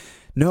 It's like,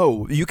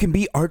 no, you can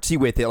be artsy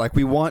with it. Like,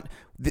 we want...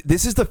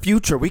 This is the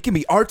future. We can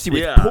be artsy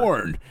with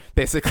porn,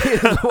 basically,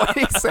 is what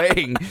he's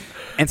saying.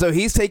 And so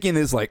he's taking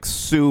this, like,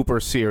 super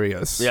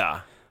serious.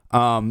 Yeah.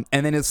 And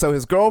then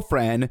his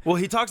girlfriend... Well,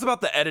 he talks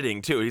about the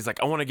editing, too. He's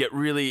like, I want to get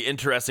really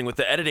interesting with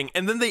the editing.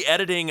 And then the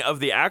editing of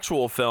the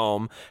actual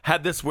film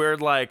had this weird,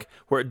 like,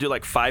 where it'd do,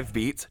 like, 5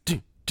 beats.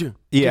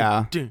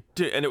 Yeah. And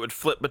it would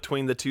flip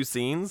between the two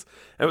scenes.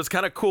 It was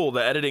kind of cool.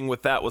 The editing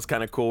with that was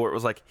kind of cool, where it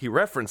was like he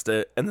referenced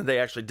it and then they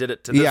actually did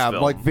it to this film. Yeah,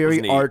 like very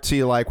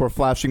artsy, like we're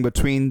flashing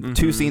between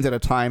two scenes at a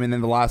time, and then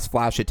the last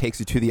flash, it takes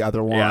you to the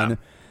other one.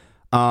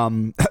 Yeah.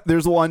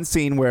 There's one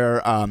scene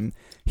where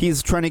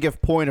he's trying to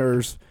give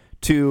pointers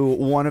to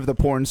one of the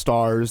porn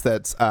stars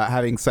that's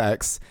having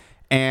sex,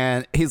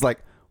 and he's like,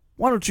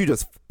 why don't you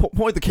just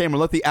point the camera,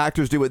 let the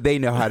actors do what they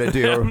know how to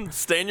do.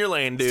 Stay in your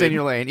lane, dude. Stay in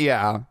your lane,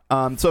 yeah.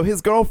 So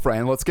his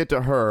girlfriend, let's get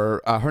to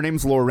her. Her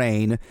name's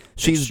Lorraine.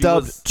 She's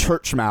dubbed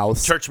Church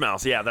Mouse. Church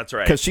Mouse, yeah, that's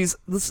right. Because she's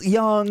this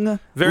young,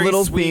 very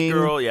little sweet thing,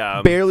 girl,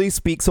 yeah. barely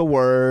speaks a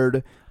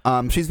word.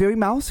 She's very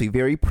mousy,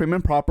 very prim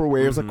and proper,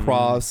 wears a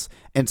cross.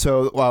 And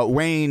so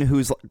Wayne,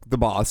 who's the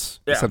boss,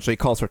 essentially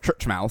calls her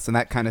Church Mouse, and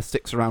that kind of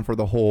sticks around for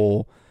the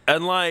whole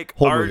And like,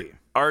 movie.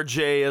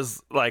 RJ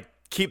is like,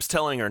 keeps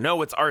telling her,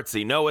 no, it's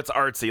artsy,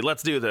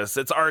 let's do this,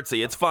 it's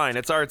artsy, it's fine,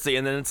 it's artsy.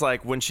 And then it's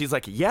like, when she's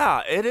like,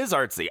 yeah, it is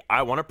artsy,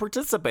 I want to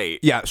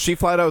participate. Yeah, she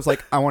flat out was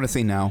like, I want to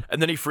see now.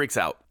 And then he freaks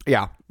out.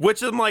 Yeah.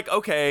 Which I'm like,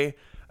 okay.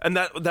 And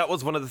that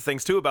was one of the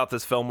things too about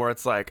this film, where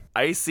it's like,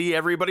 I see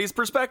everybody's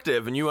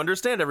perspective and you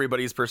understand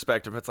everybody's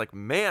perspective. It's like,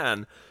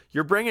 man,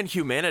 you're bringing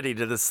humanity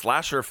to this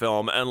slasher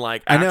film, and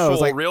like actual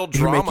like, real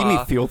drama. You're making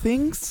me feel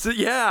things?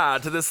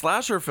 To this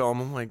slasher film.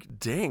 I'm like,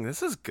 dang,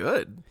 this is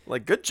good.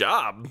 Like, good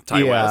job,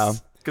 Ty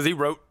West. Because he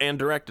wrote and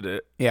directed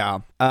it. Yeah.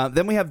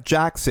 Then we have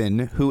Jackson,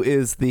 who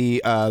is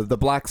the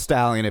Black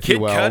Stallion, if you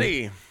will. Kid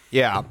Cudi.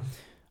 Yeah.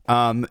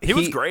 He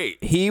was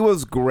great. He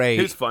was great.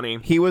 He was funny.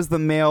 He was the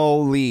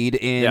male lead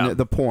in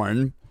the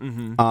porn.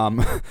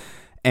 Mm-hmm.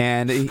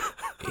 And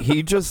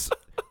he just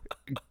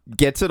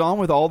gets it on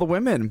with all the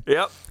women.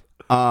 Yep.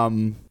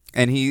 And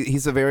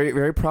he's a very,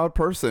 very proud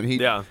person.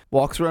 He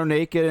walks around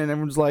naked, and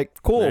everyone's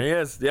like, cool. There he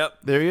is. Yep.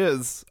 There he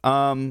is.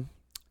 And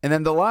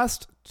then the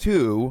last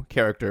two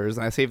characters,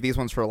 and I saved these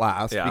ones for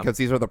last because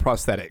these are the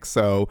prosthetics.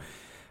 So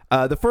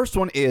the first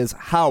one is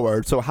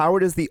Howard. So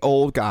Howard is the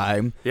old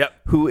guy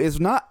who is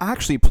not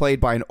actually played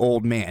by an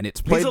old man.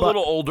 It's played he's a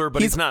little older,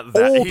 but he's not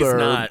older. He's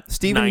not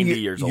Stephen 90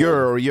 years old.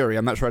 Yuri,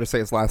 I'm not sure how to say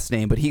his last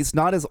name, but he's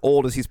not as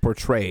old as he's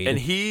portrayed. And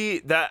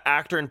that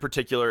actor in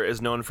particular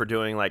is known for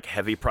doing like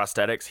heavy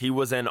prosthetics. He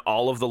was in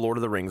all of the Lord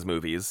of the Rings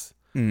movies.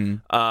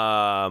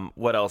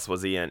 What else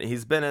was he in?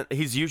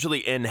 He's usually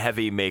in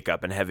heavy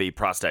makeup and heavy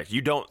prosthetics.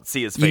 You don't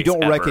see his face. You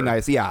don't ever.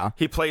 recognize. Yeah,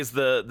 he plays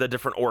the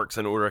different orcs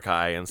in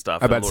Uruk-hai and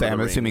stuff. I'm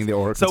assuming the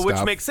orcs. So,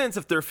 which makes sense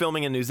if they're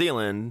filming in New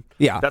Zealand.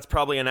 Yeah, that's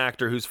probably an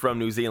actor who's from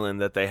New Zealand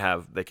that they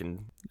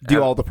can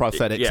do all the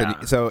prosthetics. Yeah.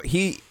 And so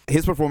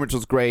his performance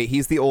was great.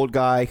 He's the old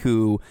guy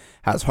who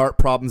has heart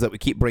problems that we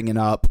keep bringing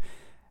up.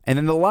 And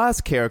then the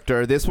last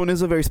character, this one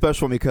is a very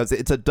special one because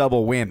it's a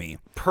double whammy.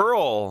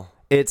 Pearl.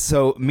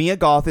 So Mia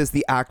Goth is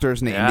the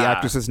actor's name, the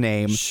actress's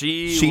name.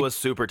 She was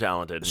super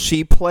talented.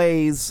 She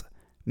plays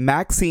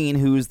Maxine,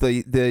 who's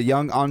the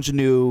young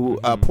ingenue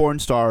porn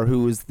star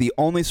who is the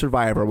only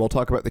survivor. We'll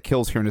talk about the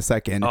kills here in a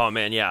second. Oh,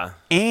 man, yeah.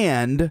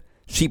 And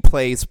she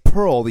plays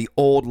Pearl, the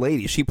old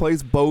lady. She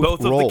plays both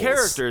roles. Of the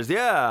characters,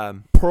 yeah.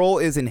 Pearl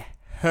is in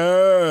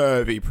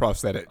heavy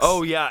prosthetics.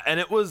 Oh, yeah, and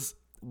it was...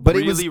 But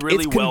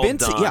really well done.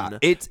 Yeah,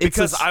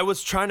 because I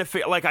was trying to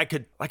figure, like,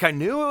 I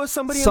knew it was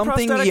something in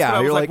prosthetics, yeah, but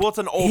I was like, well, it's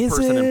an old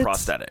person in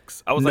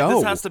prosthetics. I was like,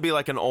 this has to be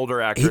like an older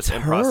actress in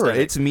prosthetics.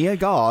 It's Mia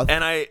Goth.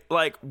 And I,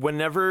 like,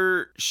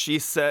 whenever she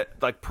said,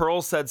 like,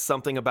 Pearl said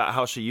something about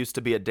how she used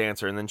to be a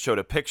dancer and then showed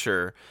a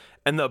picture,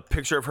 and the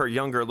picture of her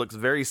younger looks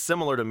very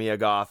similar to Mia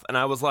Goth, and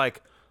I was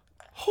like,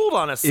 hold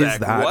on a sec.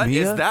 What?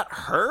 Is that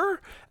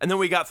her? And then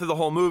we got through the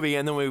whole movie,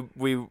 and then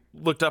we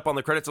looked up on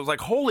the credits. I was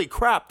like, holy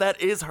crap,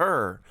 that is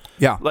her.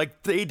 Yeah.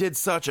 Like, they did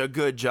such a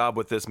good job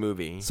with this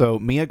movie. So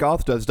Mia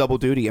Goth does double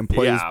duty and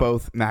plays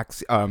both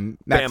Maxine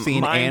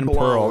and blown.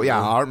 Pearl.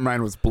 Yeah, our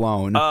mind was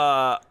blown.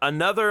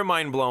 Another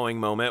mind-blowing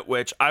moment,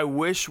 which I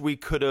wish we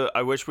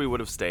would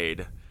have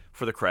stayed.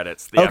 for the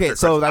credits. Okay,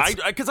 so that's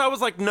because I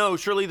was like, no,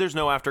 surely there's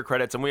no after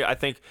credits, and I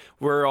think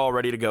we're all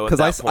ready to go.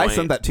 Because I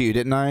sent that to you,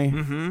 didn't I?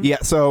 Mm-hmm. Yeah.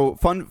 So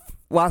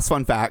last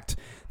fun fact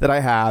that I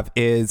have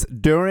is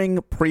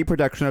during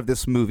pre-production of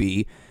this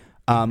movie,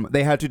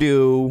 they had to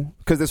do,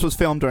 because this was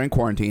filmed during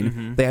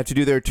quarantine, they had to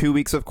do their 2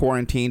 weeks of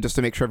quarantine just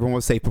to make sure everyone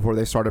was safe before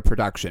they started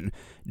production.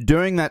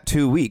 During that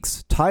 2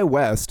 weeks, Ty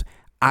West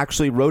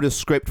actually wrote a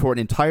script for an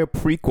entire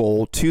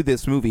prequel to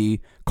this movie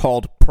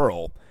called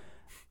Pearl.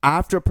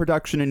 After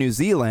production in New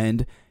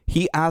Zealand,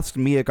 he asked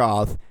Mia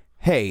Goth,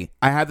 hey,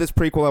 I have this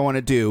prequel I want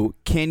to do.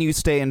 Can you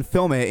stay and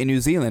film it in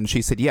New Zealand?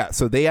 She said, yeah.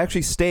 So they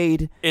actually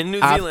stayed in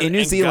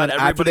New Zealand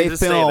after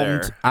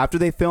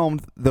they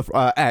filmed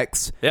the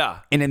X.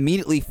 Yeah. And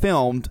immediately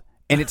filmed,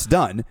 and it's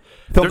done.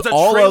 There's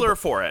a trailer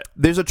for it.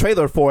 There's a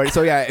trailer for it.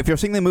 So yeah, if you're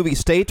seeing the movie,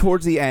 stay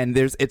towards the end.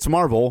 It's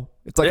Marvel.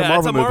 It's like a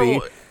Marvel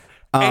movie.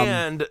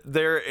 And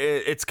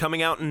it's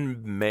coming out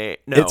in May.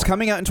 No, it's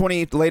coming out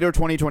in later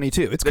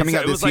 2022. It's coming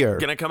out this year.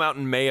 It's going to come out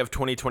in May of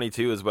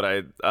 2022 is what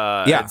I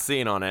had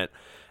seen on it.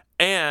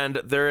 And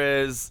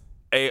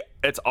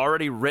it's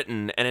already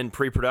written and in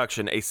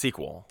pre-production a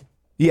sequel.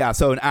 Yeah,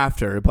 so an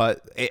after,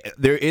 but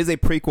there is a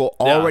prequel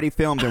already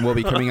filmed and will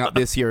be coming out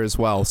this year as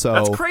well. So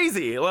that's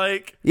crazy.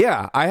 Like,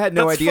 yeah, I had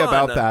no idea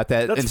about that.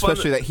 And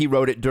especially fun. that he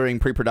wrote it during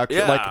pre-production.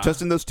 Yeah. Like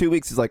just in those 2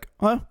 weeks, he's like,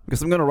 I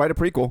guess I'm going to write a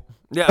prequel.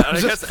 Yeah, and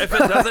I guess if it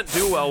doesn't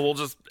do well, we'll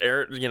just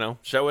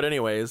show it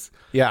anyways.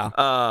 Yeah.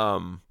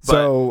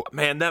 So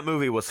man, that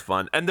movie was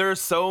fun, and there are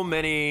so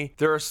many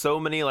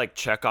like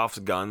Chekhov's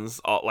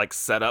guns like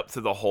set up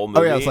through the whole movie.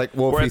 Oh yeah, it's like,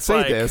 well, if we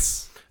say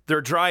this. They're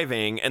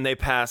driving, and they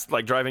passed,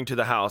 like, driving to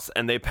the house,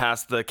 and they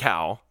passed the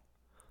cow.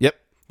 Yep.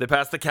 They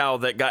passed the cow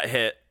that got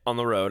hit on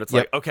the road. It's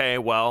like, okay,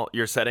 well,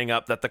 you're setting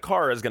up that the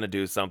car is going to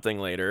do something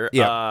later.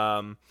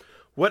 Yeah.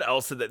 What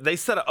else did they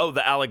set up? Oh,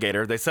 the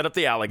alligator. They set up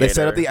the alligator. They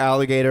set up the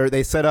alligator.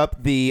 They set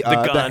up the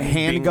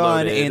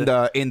handgun in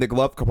the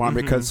glove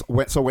compartment because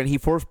when he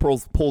first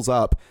pulls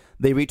up,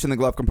 they reach in the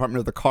glove compartment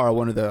of the car,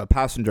 one of the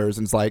passengers,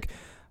 and it's like,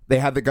 they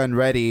had the gun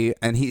ready,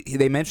 and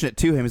they mentioned it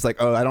to him. He's like,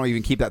 "Oh, I don't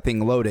even keep that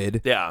thing loaded."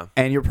 Yeah,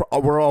 and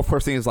we're all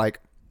first thing is like,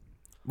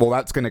 "Well,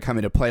 that's going to come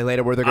into play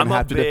later, where they're going to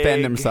have to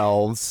defend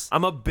themselves."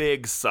 I'm a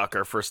big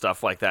sucker for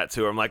stuff like that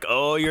too. I'm like,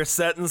 "Oh, you're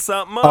setting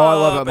something up." Oh, I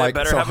love it. I'm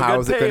like, so how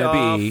is it going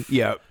to be?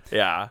 Yep.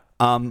 Yeah.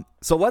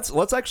 So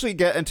let's actually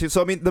get into.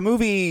 So I mean, the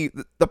movie,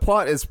 the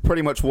plot is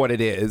pretty much what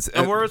it is,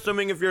 and we're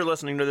assuming if you're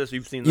listening to this,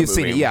 you've seen the movie. You've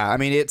seen it, yeah. I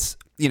mean, it's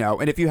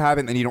and if you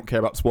haven't, then you don't care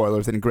about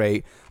spoilers, then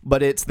great.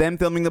 But it's them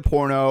filming the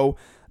porno.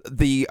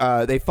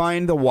 They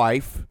find the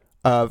wife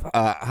of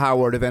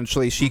Howard.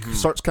 Eventually, she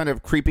starts kind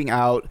of creeping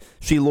out.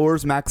 She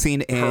lures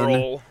Maxine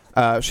in.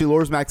 She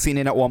lures Maxine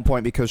in at one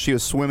point because she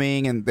was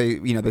swimming, and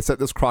they set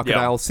this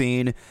crocodile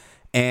scene,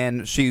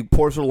 and she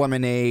pours her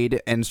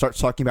lemonade and starts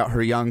talking about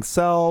her young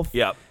self.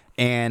 Yep.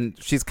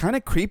 And she's kind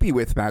of creepy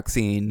with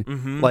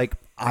Maxine, like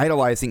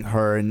idolizing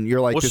her, and you're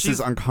like, this is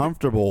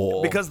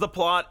uncomfortable because the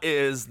plot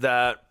is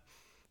that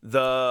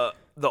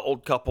the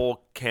old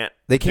couple can't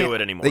do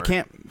it anymore. They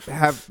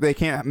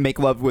can't make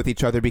love with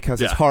each other because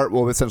his heart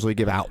will essentially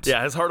give out.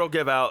 Yeah, his heart will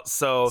give out.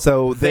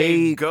 So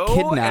they go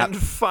kidnap and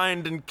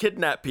find and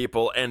kidnap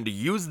people and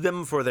use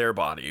them for their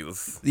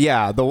bodies.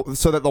 Yeah,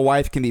 so that the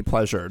wife can be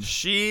pleasured.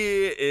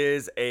 She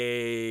is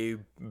a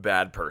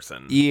bad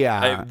person.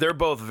 Yeah. They're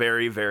both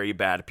very, very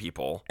bad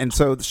people. And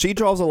so she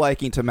draws a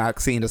liking to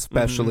Maxine,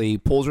 especially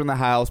pulls her in the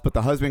house, but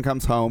the husband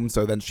comes home,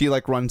 so then she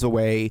like runs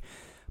away.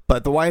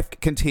 But the wife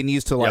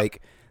continues to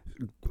like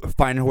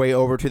find her way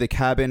over to the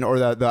cabin or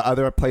the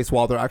other place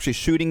while they're actually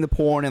shooting the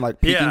porn and like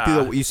peeking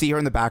through you see her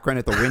in the background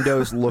at the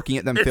windows looking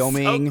at them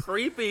filming. It's so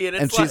creepy,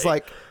 and she's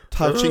like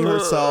touching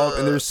herself,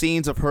 and there's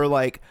scenes of her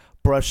like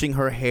brushing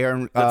her hair.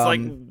 It's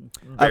like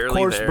barely of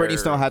course, there. Britney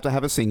Snow had to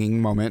have a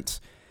singing moment.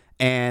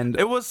 And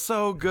it was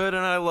so good,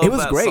 and I love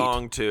that great.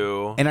 song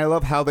too. And I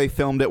love how they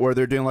filmed it, where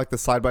they're doing like the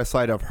side by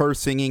side of her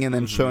singing and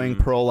then showing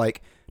Pearl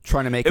like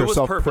trying to make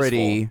herself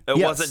pretty. It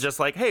wasn't just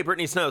like, hey,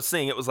 Britney Snow,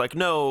 sing. It was like,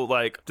 no,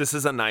 like this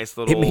is a nice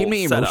little. It made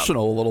me setup.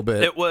 emotional a little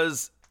bit.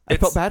 I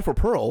felt bad for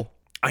Pearl.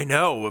 I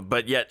know,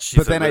 but yet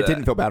But then I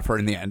didn't feel bad for her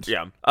in the end.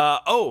 Yeah.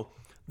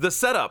 The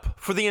setup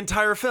for the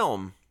entire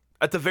film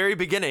at the very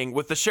beginning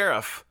with the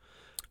sheriff.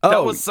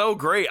 That was so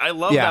great. I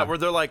love that, where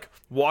they're like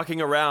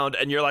walking around,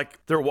 and you're like,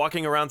 they're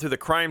walking around through the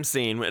crime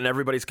scene, and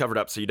everybody's covered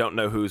up, so you don't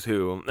know who's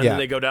who. And then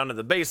they go down to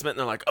the basement, and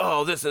they're like,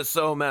 oh, this is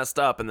so messed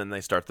up. And then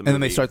they start the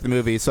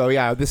movie. So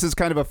yeah, this is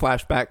kind of a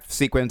flashback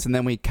sequence, and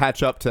then we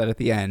catch up to that at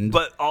the end.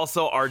 But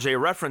also, RJ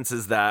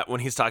references that when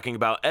he's talking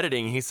about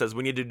editing. He says,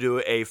 we need to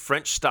do a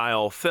French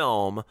style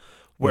film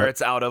where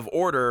it's out of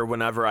order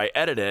whenever I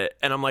edit it.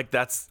 And I'm like,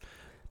 That's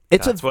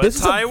what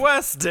Ty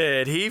West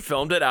did. He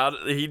filmed it out.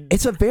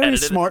 It's a very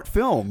smart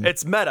film.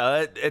 It's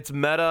meta. It's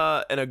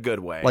meta in a good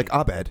way. Like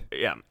Abed.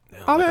 Yeah.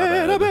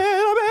 Abed.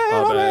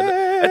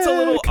 It's a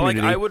little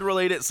Community. like I would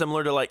relate it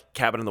similar to like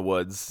Cabin in the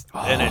Woods.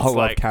 And it's I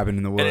love Cabin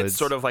in the Woods. And it's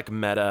sort of like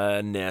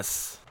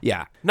meta-ness.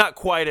 Yeah. Not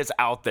quite as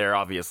out there,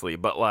 obviously,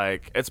 but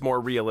like it's more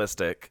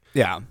realistic.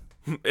 Yeah.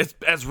 It's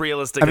as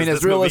realistic as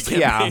this movie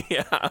can be.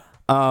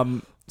 Yeah.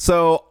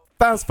 So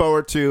fast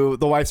forward to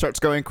the wife starts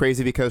going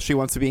crazy because she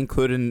wants to be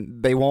included,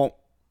 and they won't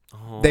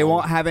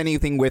have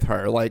anything with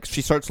her. Like,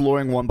 she starts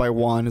luring one by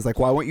one. Is like,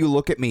 why won't you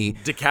look at me?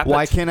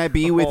 Why can't I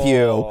be with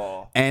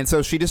you? And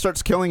so she just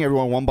starts killing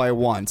everyone one by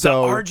one.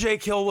 So the RJ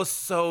kill was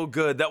so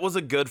good. That was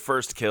a good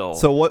first kill.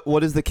 So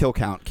what is the kill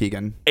count,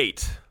 Keegan?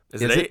 8.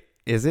 Is it 8?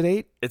 Is it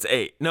 8? It's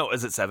 8. No,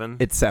 is it 7?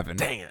 It's 7.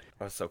 Dang it.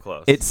 I was so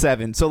close. It's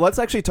 7. So let's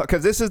actually talk,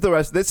 because this is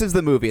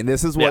the movie, and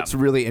this is what's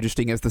really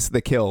interesting is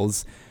the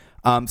kills.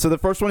 So the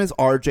first one is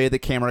RJ, the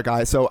camera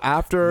guy. So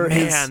after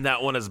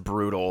that one is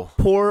brutal.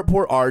 Poor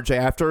RJ.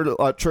 After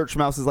Church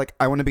Mouse is like,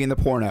 I want to be in the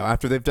porno.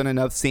 After they've done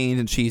enough scenes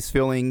and she's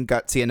feeling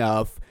gutsy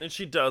enough, and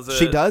she does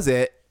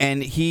it.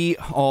 And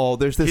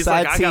there's this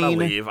sad like, scene. I gotta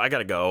leave. I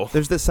gotta go.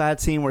 There's this sad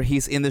scene where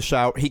he's in the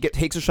shower. He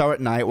takes a shower at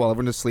night while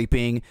everyone is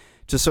sleeping,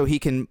 just so he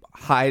can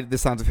hide the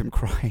sounds of him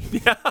crying.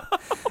 Yeah.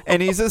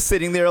 And he's just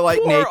sitting there like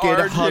Poor naked,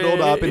 RJ,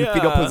 huddled up in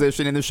fetal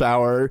position in the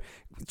shower,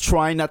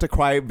 trying not to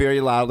cry very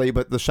loudly,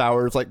 but the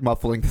shower is like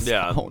muffling the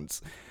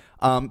sounds.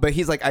 But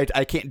he's like,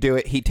 I can't do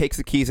it. He takes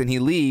the keys and he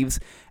leaves,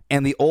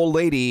 and the old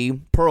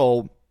lady,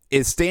 Pearl,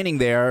 is standing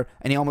there,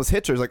 and he almost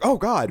hits her. He's like, oh,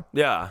 God.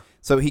 Yeah.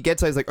 So he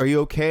gets out, he's like, are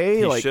you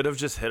okay? He should have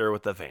just hit her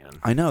with the van.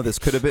 I know, this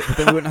could have been, but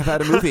then we wouldn't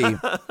have had a movie.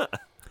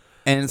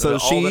 And so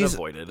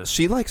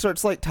she like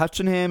starts like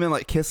touching him and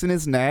like kissing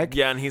his neck.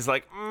 Yeah, and he's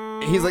like,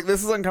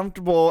 this is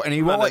uncomfortable, and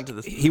he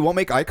won't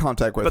make eye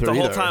contact with her. But the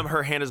either. whole time,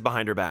 her hand is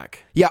behind her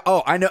back. Yeah.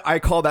 Oh, I know. I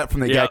called that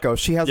from the get-go.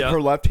 She has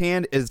her left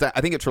hand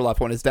I think it's her left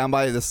one is down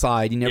by the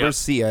side. You never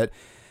see it.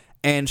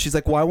 And she's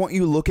like, why won't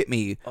you look at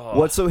me?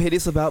 What's so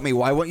hideous about me?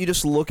 Why won't you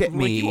just look at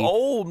me? You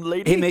old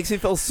lady. It makes me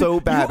feel so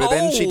bad. But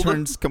then she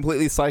turns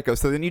completely psycho.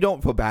 So then you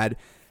don't feel bad.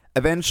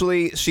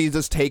 Eventually, she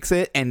just takes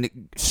it and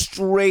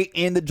straight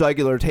in the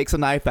jugular, takes a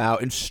knife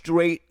out, and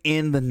straight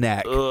in the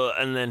neck.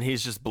 And then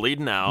he's just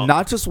bleeding out.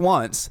 Not just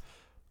once,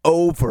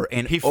 over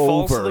and over. He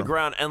falls to the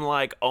ground and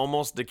like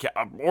almost does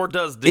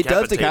decapitate. It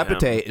does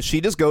decapitate. Him. She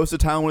just goes to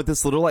town with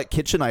this little like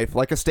kitchen knife,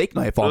 like a steak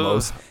knife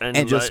almost,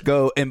 and just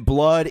and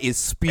blood is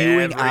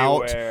spewing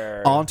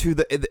everywhere. Out onto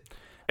the.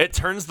 It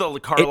turns the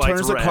car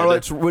lights red. Car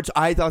lights, which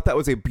I thought that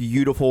was a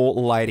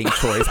beautiful lighting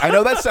choice. I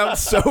know that sounds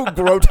so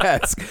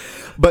grotesque,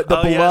 but the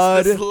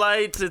blood. Yes, this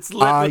light, it's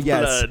lit with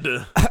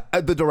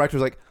blood. The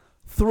director's like,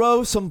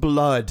 throw some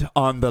blood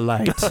on the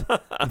light.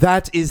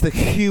 That is the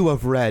hue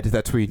of red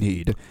that we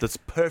need. That's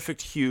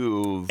perfect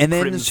hue. And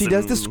then crimson. she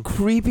does this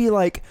creepy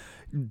like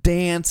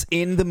dance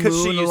in the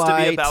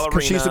moonlight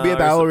because she used to be a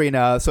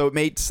ballerina, so it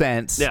made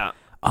sense. Yeah.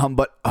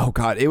 But oh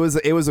god, it was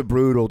a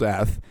brutal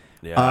death.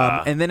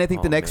 Yeah. And then I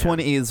think the next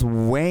one is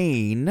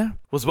Wayne. That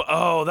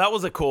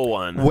was a cool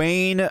one.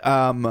 Wayne. It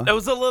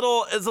was a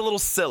little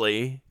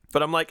silly,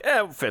 but I'm like,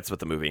 it fits with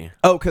the movie.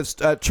 Oh, because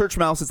Church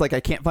Mouse is like,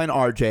 I can't find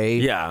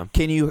RJ. Yeah.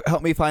 Can you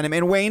help me find him?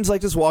 And Wayne's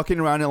like just walking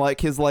around in like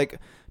his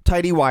like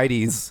tidy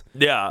whities.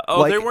 Yeah.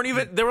 Oh, they weren't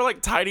even. They were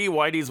like tidy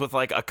whities with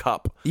like a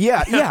cup.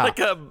 Yeah. Yeah. Like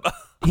a.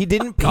 He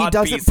doesn't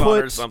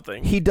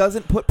put. He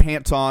doesn't put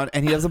pants on,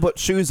 and he doesn't put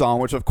shoes on,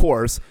 which of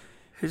course.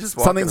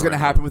 Something's going to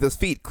happen with his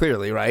feet,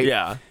 clearly, right?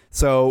 Yeah.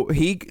 So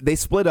they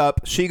split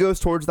up. She goes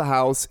towards the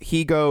house.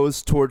 He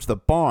goes towards the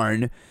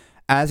barn.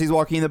 As he's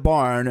walking in the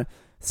barn,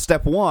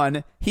 step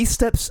one, he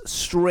steps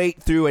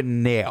straight through a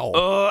nail.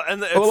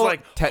 And it's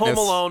like tetanus. Home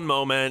Alone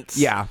moment.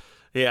 Yeah.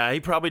 Yeah,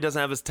 he probably doesn't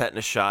have his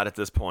tetanus shot at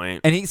this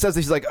point. And he says,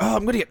 he's like, oh,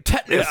 I'm going to get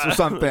tetanus or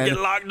something. Get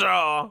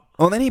lockjaw.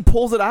 Well, and then he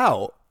pulls it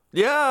out.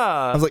 Yeah.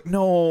 I was like,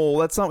 no,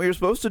 that's not what you're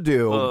supposed to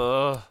do.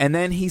 And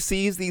then he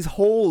sees these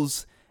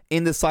holes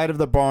in the side of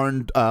the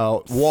barn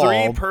wall.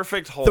 3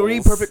 perfect holes.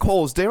 3 perfect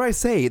holes. Dare I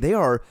say, they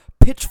are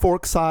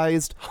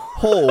pitchfork-sized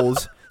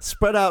holes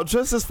spread out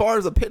just as far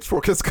as a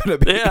pitchfork is going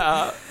to be.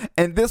 Yeah.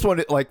 And this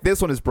one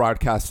is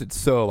broadcasted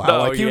so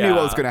loud. You knew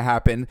what was going to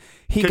happen.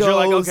 Because you're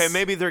like, okay,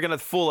 maybe they're going to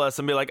fool us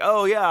and be like,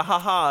 oh, yeah,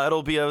 haha,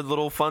 it'll be a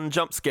little fun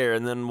jump scare,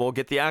 and then we'll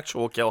get the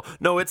actual kill.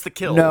 No, it's the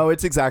kill. No,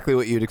 it's exactly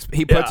what you'd expect.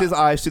 He puts his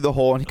eyes through the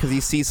hole because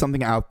he sees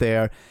something out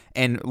there,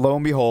 and lo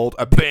and behold,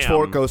 a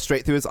pitchfork goes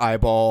straight through his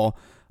eyeball.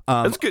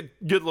 It's good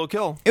little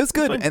kill. It was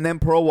good. And then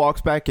Pearl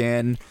walks back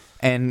in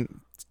and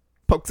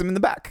pokes him in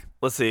the back.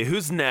 Let's see,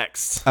 who's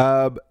next?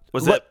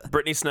 Was it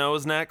Brittany Snow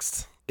is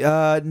next?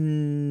 I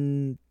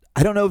don't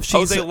know if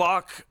she's. They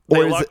lock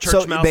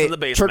Church Mouse in the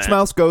basement. Church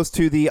Mouse goes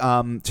to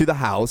the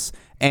house,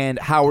 and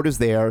Howard is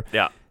there.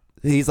 Yeah.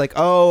 He's like,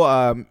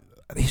 I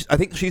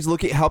think she's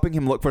helping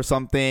him look for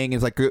something.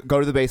 He's like, go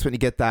to the basement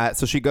and get that.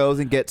 So she goes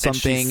and gets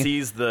something. And she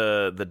sees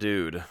the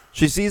dude.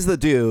 She sees the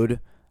dude.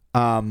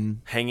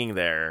 Hanging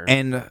there.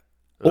 And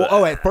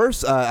at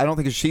first I don't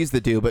think she's the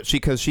dude, but she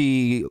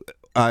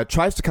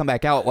tries to come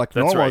back out like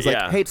normal. Right, It's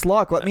like, hey, it's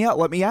Locke, let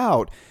me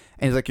out.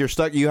 And he's like, you're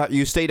stuck,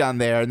 you stay down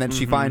there. And then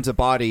she finds a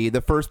body. We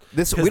don't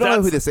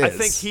know who this is. I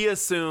think he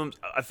assumes,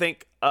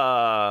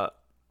 the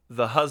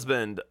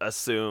husband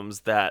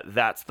assumes that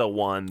that's the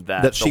one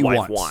that she the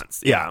wife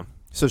wants. Yeah.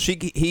 So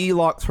he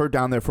locks her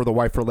down there for the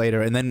wife for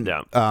later. And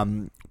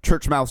then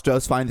Church Mouse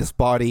does find this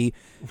body.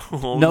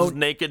 No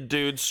naked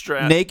dude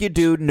strapped. Naked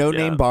dude, no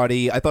name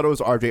body. I thought it was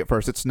RJ at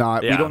first. It's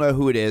not. We don't know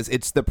who it is.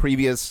 It's the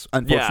previous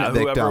unfortunate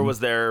victim. Whoever was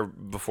there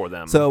before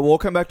them. So we'll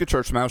come back to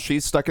Church Mouse.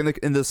 She's stuck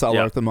in the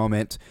cellar at the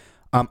moment.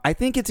 I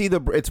think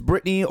it's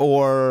Brittany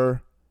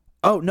or...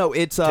 Oh no,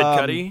 it's Kid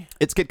Cudi?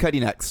 It's Kid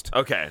Cudi next.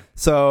 Okay.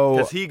 So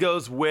because he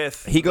goes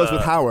with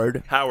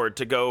Howard. Howard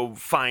to go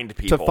find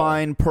people. To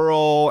find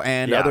Pearl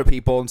and other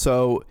people. And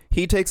so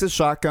he takes his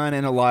shotgun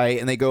and a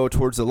light and they go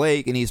towards the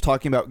lake and he's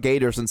talking about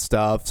gators and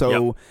stuff.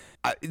 So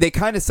they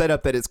kind of set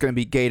up that it's going to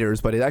be gators,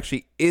 but it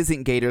actually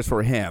isn't gators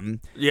for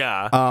him.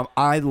 Yeah.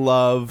 I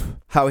love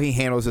how he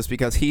handles this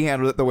because he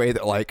handled it the way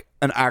that like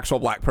an actual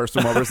black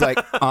person was like,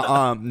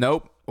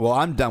 nope. Well,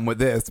 I'm done with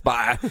this.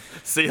 Bye.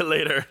 See you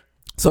later.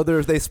 So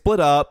they split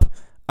up.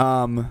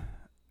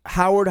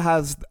 Howard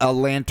has a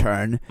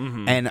lantern,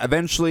 and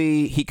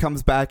eventually he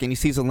comes back and he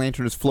sees the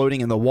lantern is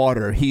floating in the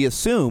water. He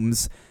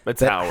assumes that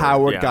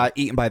Howard got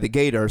eaten by the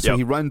gator, so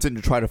he runs in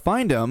to try to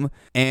find him,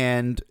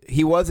 and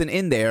he wasn't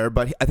in there,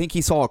 but I think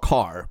he saw a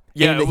car.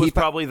 Yeah, it was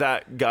probably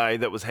that guy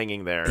that was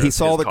hanging there. He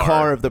saw the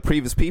car of the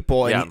previous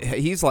people, and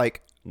he's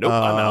like, nope,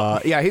 I'm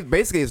out. Yeah, he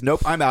basically is,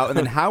 nope, I'm out. And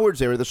then Howard's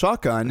there with the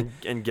shotgun.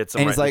 And gets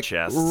him right in the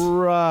chest.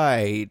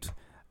 Right.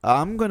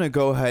 I'm going to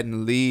go ahead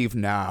and leave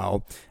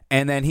now.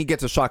 And then he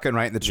gets a shotgun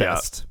right in the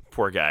chest. Yeah,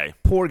 poor guy.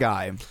 Poor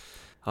guy.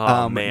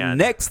 Oh, man.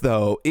 Next,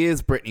 though,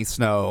 is Brittany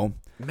Snow.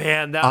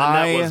 Man, that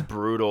was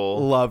brutal.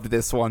 Loved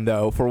this one,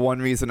 though, for one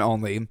reason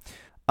only.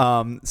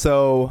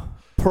 So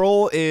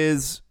Pearl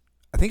is...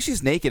 I think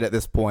she's naked at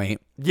this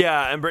point.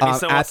 Yeah, and Brittany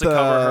Snow wants to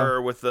cover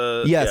her with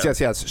the... Yes.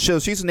 So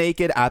she's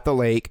naked at the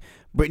lake.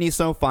 Brittany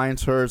Snow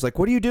finds her, is like,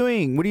 what are you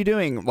doing? What are you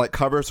doing? Like,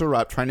 covers her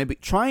up, trying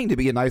to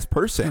be a nice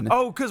person.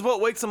 Oh, because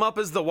what wakes him up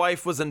is the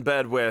wife was in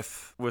bed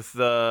with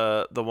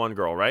the one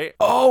girl, right?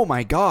 Oh,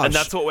 my gosh. And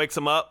that's what wakes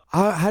him up?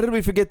 How did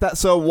we forget that?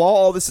 So while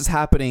all this is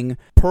happening,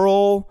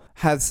 Pearl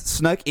has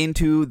snuck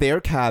into their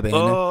cabin.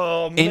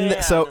 Oh,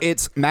 man. So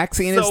it's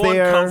Maxine is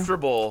there.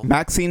 Uncomfortable.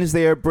 Maxine is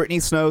there.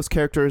 Brittany Snow's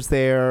character is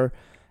there.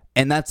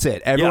 And that's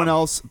it. Everyone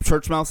else,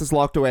 Church Mouse is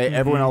locked away.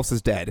 Everyone else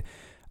is dead.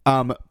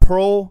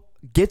 Pearl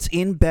gets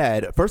in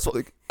bed. First of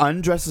all,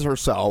 undresses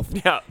herself.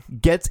 Yeah.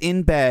 Gets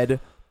in bed.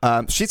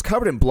 She's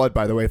covered in blood,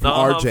 by the way, from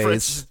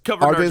RJ's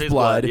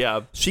blood.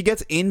 Yeah. She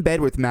gets in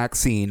bed with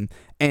Maxine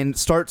and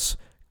starts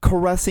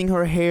caressing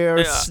her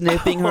hair,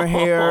 sniffing her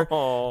hair,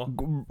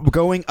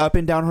 going up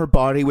and down her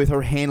body with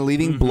her hand,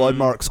 leaving blood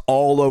marks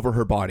all over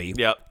her body.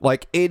 Yep.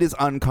 Like, it is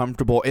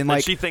uncomfortable. And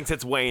like, she thinks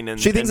it's Wayne.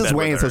 She thinks it's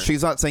Wayne, so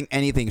she's not saying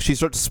anything. She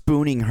starts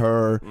spooning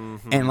her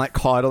and like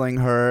coddling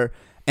her.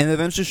 And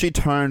eventually she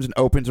turns and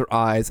opens her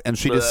eyes, and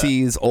she just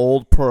sees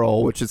old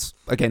Pearl, which is,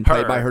 again,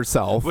 played by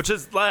herself. Which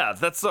is,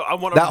 that's so, I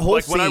want to, that whole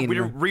like, scene. When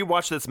I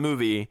rewatch this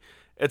movie,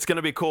 it's going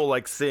to be cool,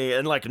 like, seeing,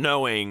 and, like,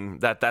 knowing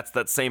that's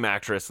that same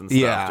actress and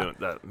stuff doing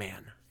that,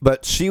 man.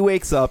 But she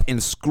wakes up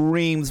and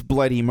screams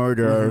bloody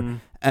murder,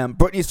 and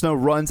Brittany Snow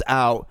runs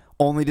out,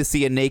 only to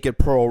see a naked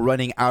Pearl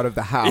running out of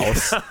the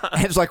house.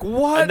 And it's like,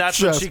 what? And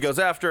that's when she goes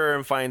after her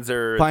and finds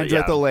her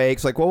at the lake.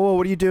 It's like, whoa,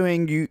 what are you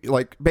doing? You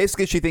like,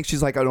 basically she thinks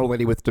she's like an old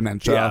lady with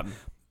dementia. Yeah.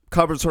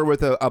 Covers her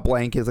with a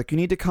blanket. Is like, you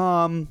need to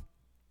come.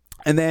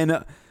 And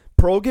then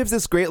Pearl gives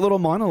this great little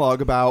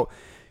monologue about,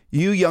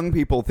 you young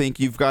people think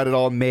you've got it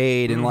all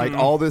made and like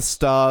all this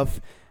stuff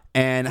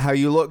and how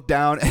you look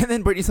down. And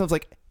then Brittany Snow's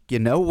like, you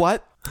know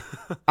what?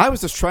 I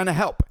was just trying to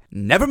help.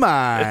 Never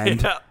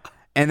mind. Yeah.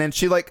 And then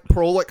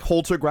Pearl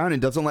holds her ground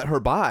and doesn't let her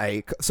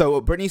by. So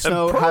Brittany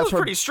Snow has her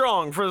pretty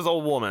strong for this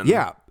old woman.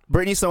 Yeah.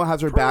 Brittany Snow has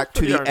her back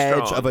to the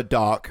edge of a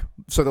dock.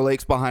 So the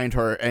lake's behind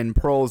her and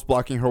Pearl is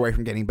blocking her way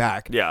from getting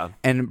back. Yeah.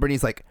 And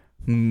Brittany's like,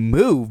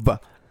 move.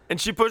 And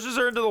she pushes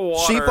her into the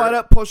water. She flat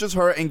up pushes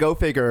her and go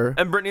figure.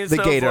 And Brittany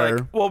Snow's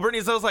gator.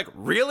 Brittany Snow's like,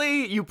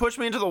 really? You pushed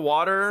me into the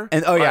water?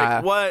 And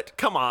what?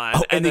 Come on.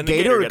 Oh, and the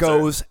gator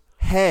goes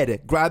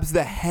grabs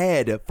the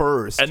head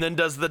first. And then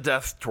does the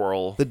death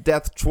twirl. The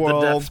death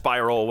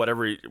spiral,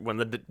 whatever, when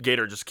the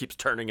gator just keeps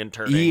turning and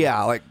turning.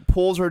 Yeah, like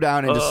pulls her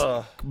down and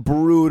just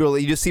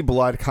brutally, you just see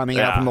blood coming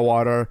out from the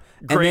water.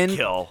 Great and then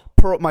kill.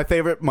 Pearl, my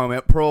favorite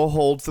moment, Pearl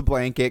holds the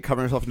blanket,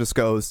 covering herself, and just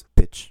goes,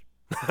 bitch.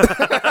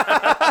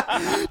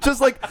 Just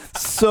like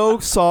so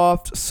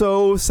soft,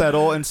 so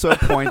subtle, and so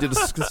pointed.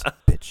 Just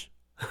bitch.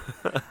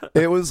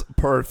 It was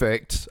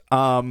perfect.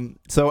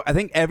 So I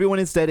think everyone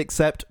is dead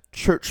except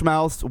Church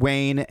Mouse,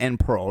 Wayne, and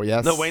Pearl.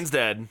 Yes. No, Wayne's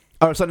dead.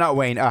 Oh, so not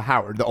Wayne.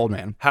 Howard, the old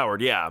man.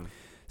 Howard, yeah.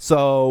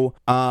 So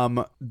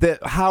the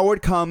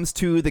Howard comes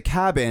to the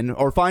cabin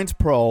or finds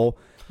Pearl.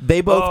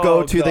 They both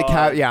go to the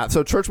cabin. Yeah.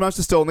 So Church Mouse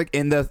is still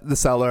in the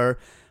cellar.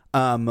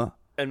 And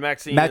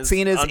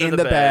Maxine is in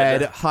the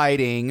bed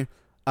hiding.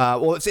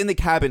 Well, it's in the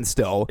cabin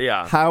still.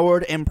 Yeah.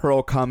 Howard and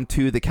Pearl come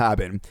to the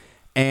cabin.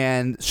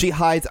 And she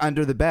hides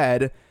under the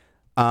bed.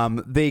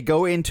 They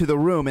go into the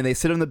room and they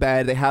sit on the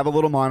bed. They have a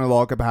little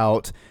monologue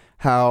about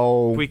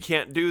how we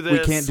can't do this.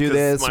 We can't do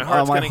this. My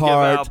heart's gonna give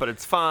out, but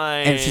it's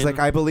fine. And she's like,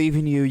 I believe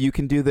in you. You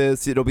can do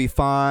this. It'll be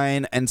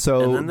fine. And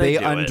so they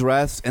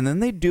undress, and then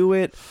they do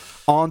it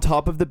on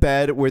top of the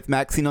bed with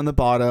Maxine on the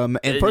bottom.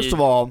 And first of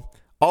all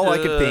I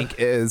can think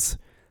is,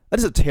 that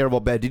is a terrible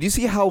bed. Did you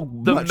see how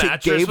much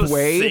it gave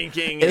way?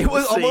 It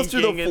was almost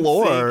to the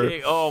floor.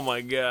 Oh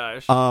my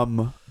gosh.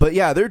 But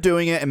yeah, they're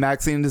doing it, and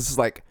Maxine is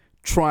like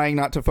trying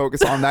not to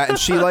focus on that, and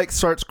she like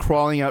starts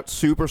crawling out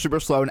super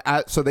slow.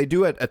 And so they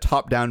do a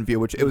top down view,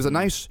 which it was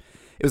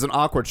an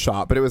awkward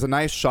shot, but it was a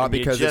nice shot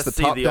because it's the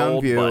top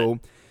down view.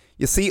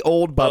 You see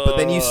old butt, but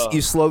then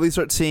you slowly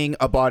start seeing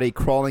a body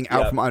crawling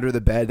out from under the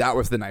bed. That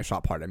was the nice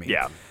shot part of me.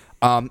 Yeah.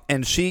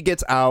 And she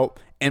gets out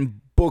and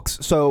books.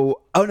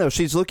 So,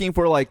 she's looking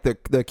for like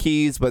the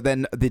keys, but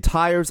then the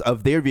tires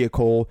of their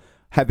vehicle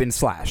have been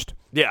slashed.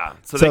 Yeah,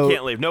 so they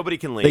can't leave. Nobody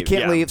can leave. They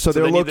can't leave, so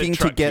they're looking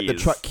to get the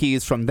truck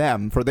keys from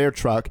them for their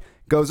truck.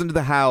 Goes into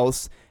the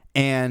house,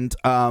 and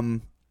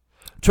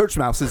Church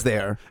Mouse is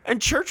there.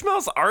 And Church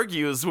Mouse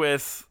argues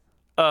with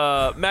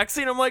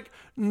Maxine. I'm like,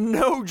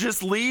 no,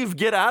 just leave.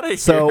 Get out of here.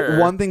 So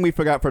one thing we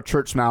forgot for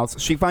Church Mouse,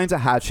 she finds a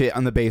hatchet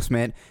on the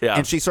basement,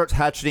 and she starts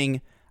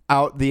hatcheting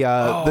out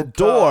the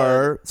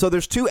door. So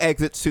there's 2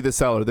 exits to the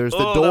cellar. There's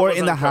the door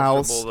in the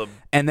house,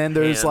 and then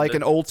there's like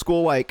an old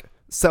school like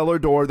cellar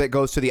door that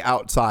goes to the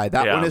outside.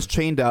 That one is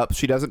chained up.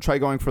 She doesn't try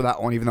going for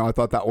that one, even though I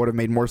thought that would have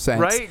made more sense.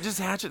 Right?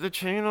 Just hatchet the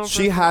chain open.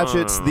 She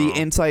hatchets the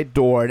inside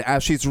door, and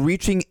as she's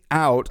reaching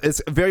out,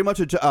 it's very much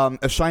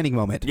a Shining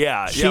moment.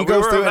 Yeah. She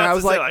goes through, and I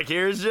was like,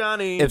 here's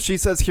Johnny. If she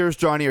says, here's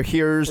Johnny, or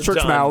here's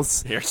Church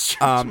Mouse. Here's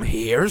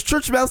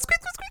Church Mouse. Squeak,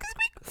 squeak,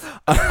 squeak,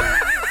 squeak.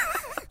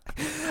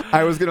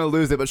 I was going to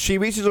lose it, but she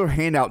reaches her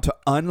hand out to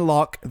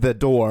unlock the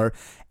door,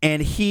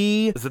 and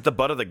Is it the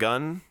butt of the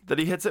gun that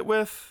he hits it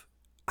with?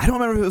 I don't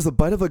remember if it was the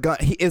butt of a gun.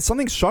 It's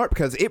something sharp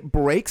because it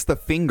breaks the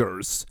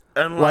fingers.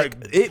 And like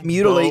it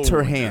mutilates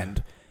her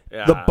hand.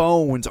 Yeah. The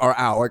bones are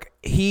out. Like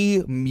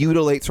he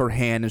mutilates her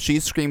hand, and she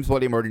screams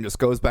bloody murder and just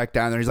goes back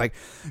down there. He's like,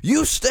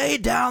 "You stay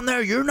down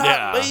there. You're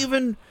not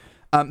leaving."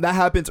 That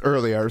happens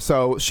earlier.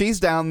 So she's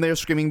down there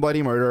screaming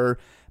bloody murder.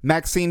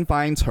 Maxine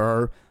finds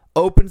her,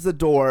 opens the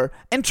door,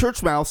 and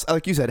Church Mouse,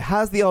 like you said,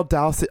 has the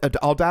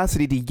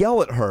audacity to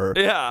yell at her.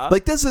 Yeah.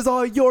 Like, this is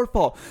all your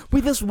fault.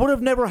 This would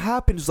have never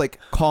happened. Just like,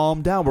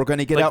 calm down. We're going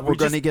to get out. We're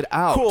going to get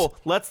out. Cool.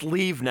 Let's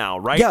leave now.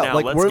 Now.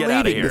 Like, let's we're get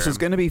out of here. This is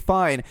going to be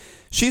fine.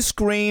 She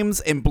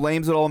screams and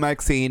blames it all on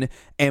Maxine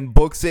and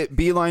books it,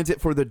 beelines it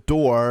for the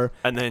door.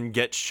 And then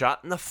gets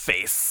shot in the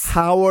face.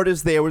 Howard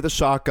is there with a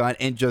shotgun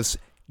and just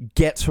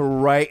gets her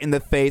right in the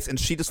face, and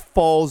she just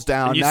falls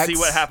down. And you see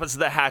what happens to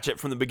the hatchet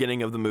from the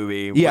beginning of the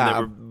movie. Yeah.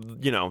 When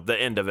they were, the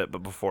end of it,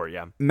 but before,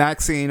 yeah.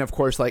 Maxine, of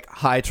course, like,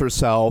 hides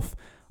herself.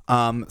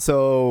 And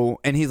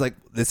he's like,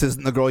 this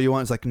isn't the girl you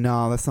want. It's like,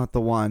 no, that's not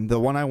the one.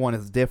 The one I want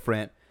is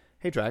different.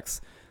 Hey,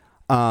 Drax.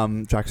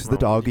 Drax is the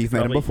dog. You've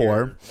met him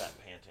before.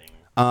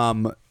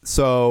 They're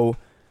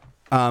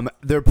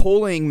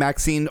pulling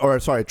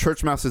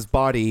Church Mouse's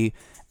body,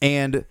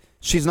 and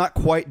she's not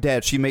quite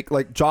dead. She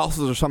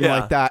jostles or something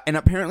like that. And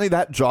apparently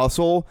that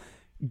jostle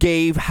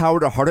gave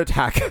Howard a heart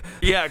attack.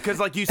 Yeah, because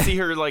you see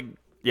her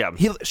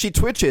she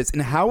twitches,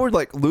 and Howard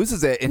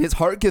loses it, and his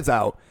heart gives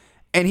out,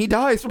 and he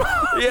dies from a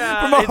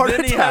heart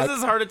attack. He has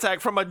his heart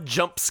attack from a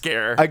jump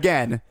scare.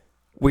 Again,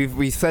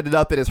 we set it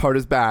up that his heart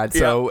is bad,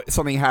 so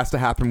something has to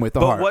happen with the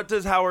heart. But what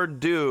does Howard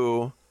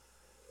do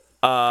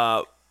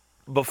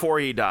before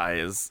he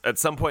dies? At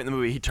some point in the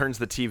movie, he turns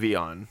the TV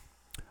on.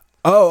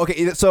 Oh,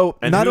 okay. So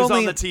and not who's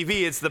only on the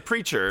TV, it's the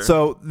preacher.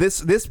 So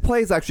this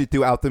plays actually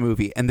throughout the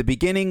movie. In the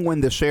beginning,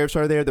 when the sheriffs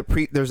are there,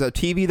 there's a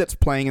TV that's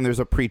playing and there's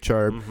a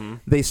preacher. Mm-hmm.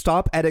 They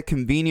stop at a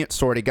convenience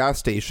store at a gas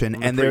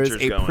station, and there's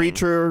a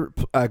preacher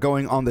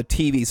going on the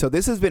TV. So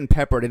this has been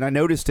peppered, and I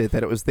noticed that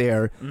it was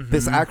there. Mm-hmm.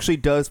 This actually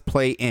does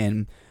play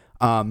in.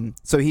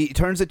 So he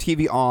turns the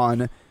TV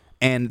on,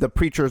 and the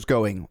preacher's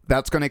going.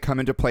 That's going to come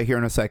into play here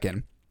in a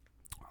second.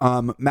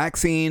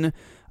 Maxine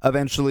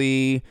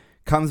eventually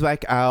comes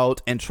back out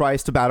and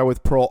tries to battle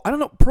with Pearl. I don't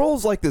know.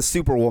 Pearl's like this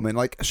superwoman.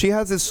 She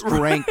has this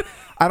strength.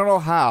 I don't know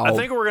how. I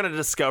think we're going to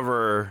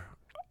discover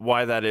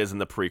why that is in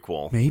the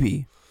prequel.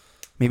 Maybe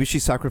she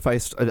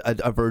sacrificed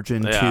a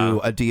virgin to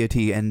a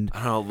deity, and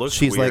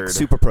she's weird. Like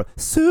Super Pearl.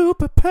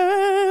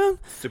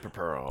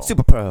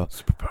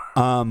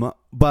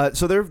 But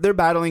so they're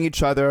battling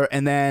each other,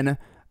 and then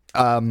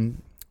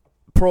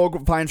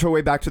Pearl finds her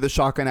way back to the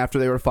shotgun after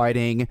they were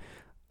fighting.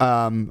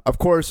 Of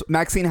course,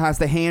 Maxine has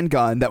the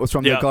handgun that was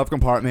from the glove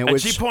compartment, and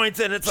which she points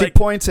it. She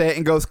points it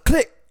and goes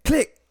click,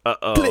 click,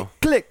 click,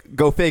 click.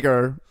 Go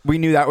figure. We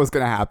knew that was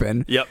going to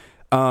happen. Yep.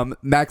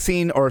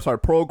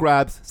 Pearl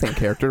grabs, same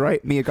character,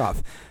 right? Mia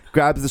Goth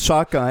grabs the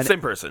shotgun,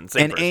 same person,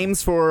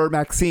 aims for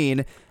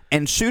Maxine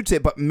and shoots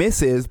it, but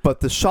misses. But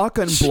the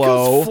shotgun she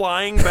blow goes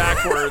flying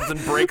backwards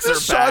and breaks her back.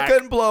 The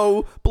shotgun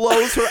blow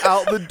blows her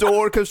out the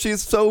door because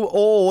she's so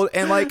old,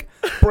 and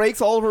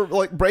breaks all of her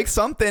breaks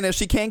something, and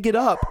she can't get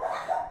up.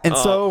 And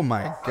so,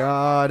 my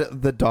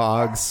God, the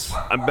dogs.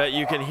 I bet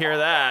you can hear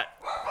that.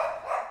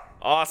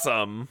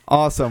 Awesome.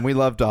 Awesome. We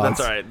love dogs.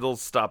 That's all right. They'll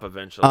stop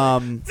eventually.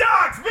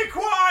 Dogs, be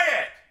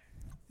quiet!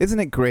 Isn't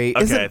it great?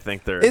 Okay, I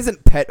think they're...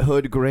 Isn't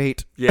pethood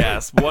great?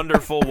 Yes.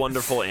 Wonderful,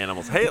 wonderful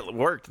animals. Hey, it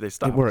worked. They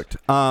stopped. It worked.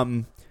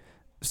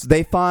 So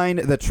they find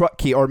the truck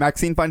key, or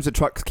Maxine finds the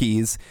truck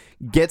keys,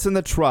 gets in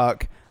the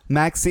truck.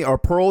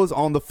 Pearl is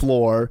on the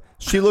floor.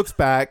 She looks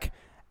back,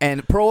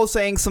 and Pearl is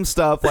saying some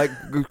stuff, like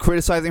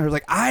criticizing her,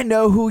 like, I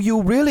know who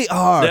you really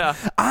are. Yeah.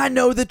 I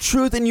know the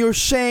truth and your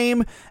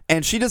shame.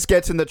 And she just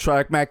gets in the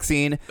truck,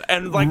 Maxine.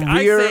 And, like,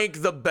 I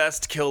think the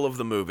best kill of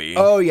the movie.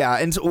 Oh, yeah.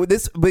 And so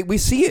we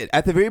see it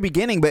at the very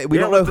beginning, but we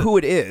don't know who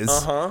it is.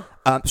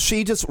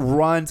 She just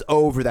runs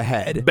over the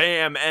head.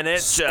 Bam. And it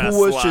just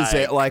squishes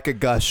it like a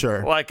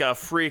gusher. Like a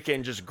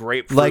freaking just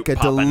grapefruit like a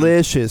poppin'.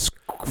 delicious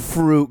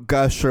fruit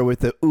gusher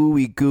with the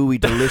ooey gooey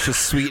delicious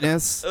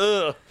sweetness.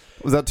 Ugh.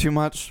 Was that too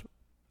much?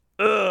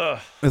 Ugh.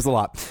 There's a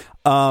lot.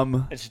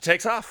 And she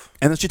takes off.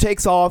 And then she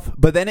takes off,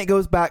 but then it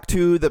goes back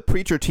to the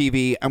preacher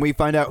TV, and we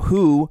find out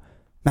who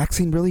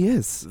Maxine really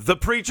is. The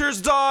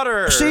preacher's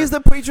daughter. She's the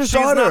preacher's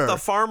daughter. She's not the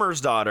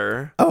farmer's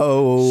daughter.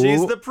 Oh.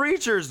 She's the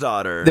preacher's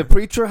daughter. The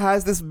preacher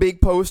has this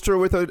big poster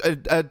with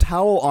a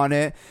towel on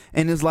it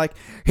and is like,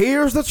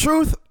 here's the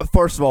truth.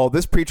 First of all,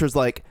 this preacher's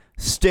like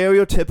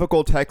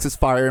stereotypical Texas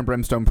fire and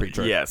brimstone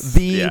preacher. Yes.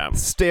 The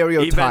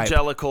stereotype.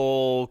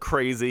 Evangelical,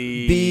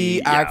 crazy.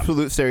 The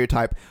absolute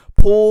stereotype.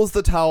 Pulls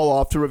the towel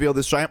off to reveal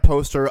this giant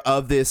poster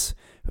of this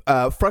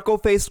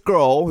freckle-faced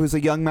girl who's a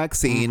young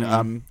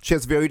Maxine. She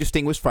has very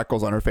distinguished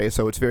freckles on her face,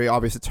 so it's very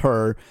obvious it's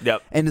her.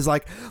 Yep. And is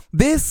like,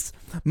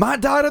 my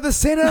daughter, the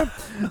sinner,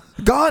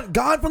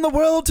 gone from the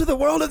world to the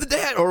world of the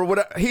dead, or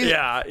whatever. He's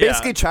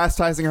basically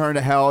chastising her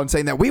into hell and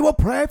saying that we will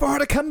pray for her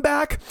to come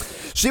back.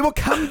 She will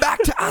come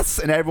back to us,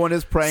 and everyone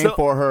is praying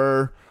for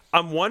her.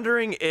 I'm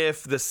wondering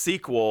if the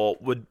sequel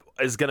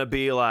is going to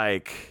be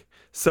like...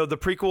 So the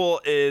prequel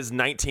is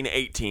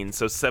 1918,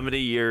 so 70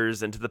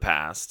 years into the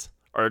past,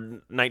 or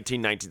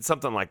 1919,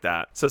 something like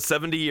that. So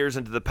 70 years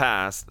into the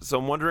past. So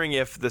I'm wondering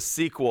if the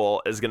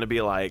sequel is going to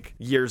be like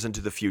years into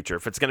the future,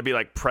 if it's going to be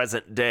like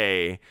present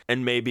day,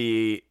 and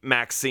maybe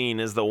Maxine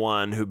is the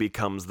one who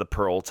becomes the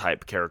Pearl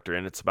type character,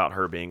 and it's about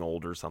her being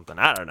old or something.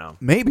 I don't know.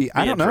 Maybe.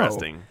 I don't know.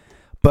 Interesting.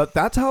 But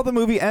that's how the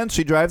movie ends.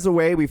 She drives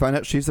away. We find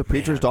out she's the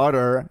preacher's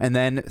daughter, and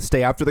then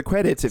stay after the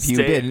credits if you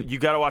didn't. You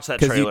got to watch that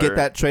trailer. Because you get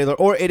that trailer,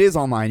 or it is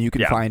online. You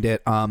can find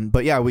it.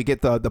 But yeah, we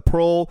get the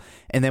Pearl,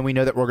 and then we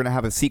know that we're going to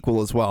have a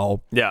sequel as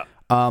well. Yeah.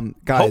 Guys.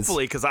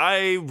 Hopefully, because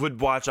I would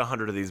watch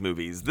 100 of these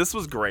movies. This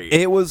was great.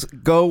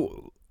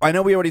 I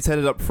know we already said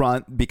it up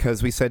front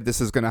because we said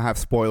this is going to have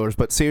spoilers,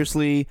 but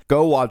seriously,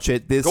 go watch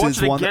it. This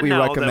is one that we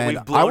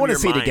recommend. I want to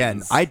see it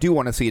again. I do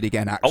want to see it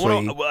again,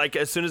 actually. Like,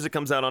 as soon as it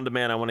comes out on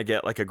demand, I want to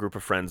get like a group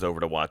of friends over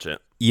to watch it.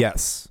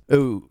 Yes.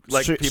 Ooh,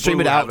 like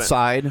stream it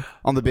outside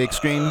on the big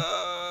screen.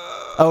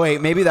 Oh,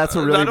 wait, maybe that's a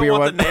really weird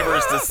one. I don't want the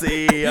neighbors to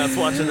see us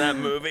watching that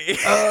movie.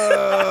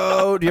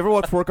 Oh, do you ever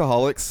watch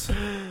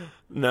Workaholics?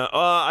 No,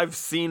 I've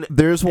seen.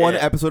 There's one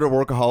episode of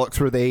Workaholics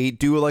where they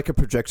do like a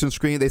projection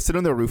screen. They sit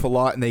on their roof a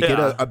lot, and they get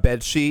a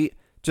bed sheet,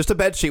 just a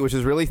bed sheet, which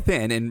is really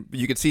thin, and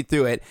you can see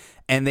through it.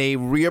 And they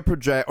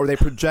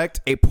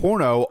project a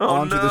porno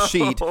onto the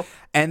sheet.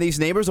 And these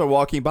neighbors are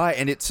walking by,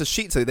 and it's a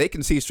sheet, so they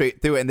can see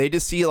straight through it. And they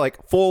just see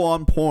like full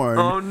on porn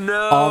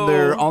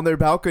on their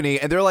balcony,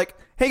 and they're like,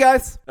 "Hey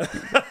guys,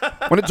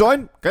 want to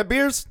join? Got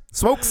beers,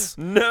 smokes?"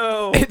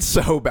 No, it's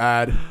so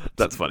bad.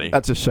 That's funny.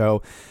 That's a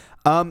show.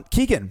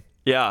 Keegan.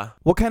 Yeah.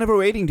 What kind of a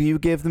rating do you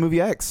give the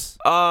movie X?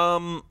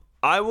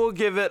 I will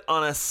give it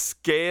on a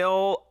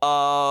scale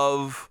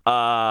of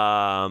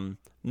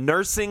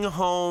nursing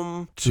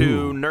home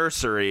to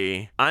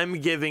nursery.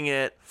 I'm giving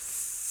it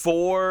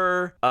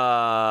 4.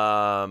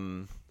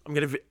 I'm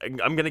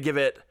gonna give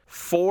it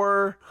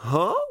 4.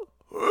 Huh?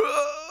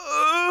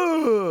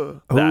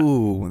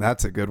 Ooh,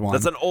 that's a good one.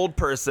 That's an old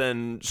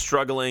person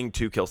struggling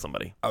to kill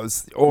somebody. I'm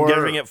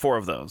giving it 4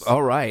 of those.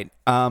 All right.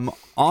 On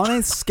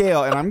a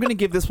scale, and I'm going to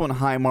give this one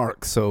high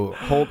marks, so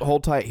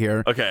hold tight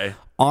here. Okay.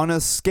 On a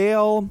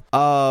scale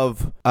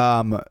of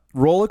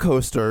roller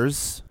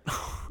coasters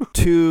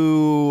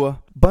to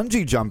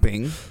bungee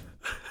jumping,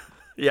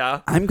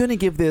 yeah, I'm going to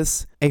give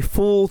this a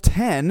full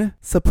 10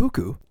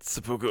 seppuku.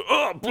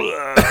 Oh,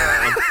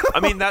 I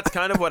mean, that's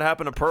kind of what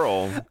happened to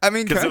Pearl. I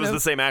mean, because it was the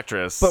same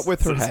actress, but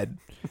with her head.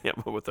 Yeah,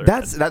 but with her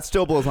head. That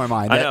still blows my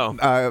mind. I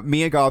know.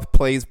 Mia Goth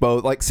plays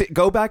both. Like,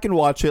 go back and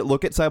watch it.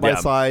 Look at side by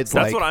sides.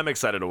 That's what I'm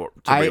excited to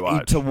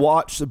rewatch. To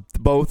watch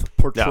both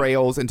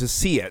portrayals and to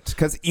see it,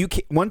 because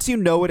once you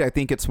know it, I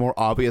think it's more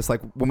obvious.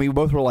 Like when we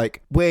both were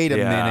like, "Wait a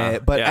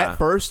minute," but at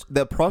first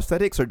the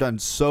prosthetics are done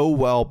so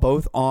well,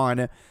 both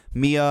on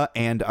Mia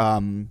and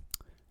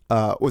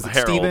was it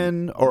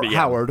Steven or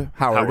Howard?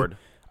 Howard.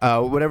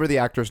 Whatever the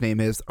actor's name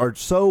is, are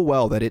so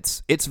well that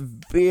it's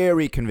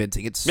very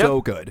convincing. It's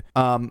so good.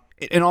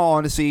 In all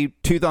honesty,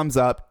 2 thumbs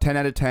up, 10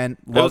 out of 10.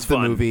 Love the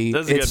movie.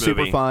 It's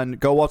super fun.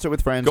 Go watch it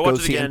with friends. Go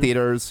see it in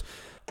theaters.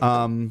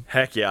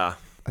 Heck yeah.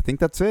 I think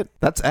that's it.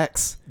 That's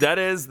X. That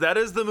is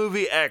the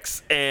movie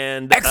X,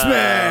 and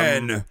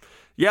X-Men.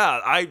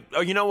 Yeah,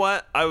 you know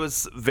what? I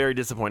was very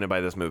disappointed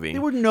by this movie.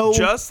 There were no...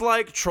 Just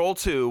like Troll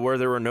 2, where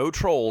there were no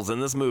trolls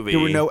in this movie. There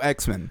were no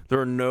X-Men. There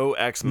were no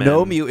X-Men.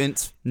 No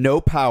mutants, no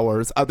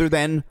powers, other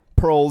than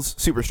Pearl's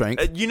super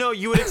strength.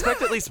 You would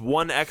expect at least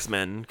one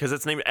X-Men, because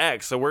it's named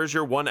X, so where's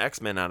your one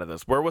X-Men out of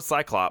this? Where was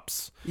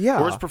Cyclops?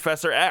 Yeah. Where's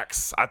Professor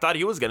X? I thought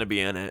he was going to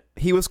be in it.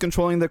 He was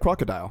controlling the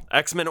crocodile.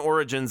 X-Men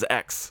Origins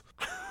X.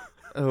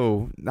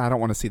 Oh, I don't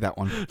want to see that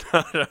one.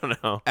 I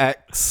don't know.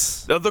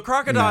 X. No, the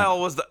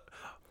crocodile was the...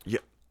 Yeah,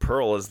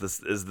 Pearl is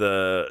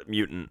the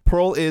mutant.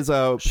 Pearl is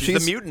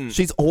she's the mutant.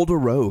 She's older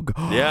rogue.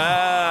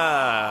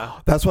 Yeah.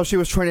 That's why she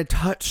was trying to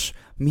touch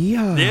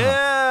Mia.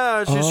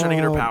 Yeah, she's trying to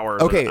get her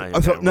powers. Okay,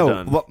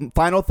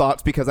 final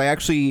thoughts, because I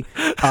actually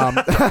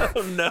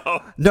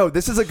no,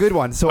 this is a good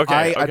one. So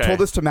Okay, I told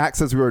this to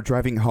Max as we were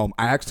driving home.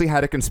 I actually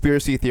had a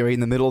conspiracy theory in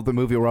the middle of the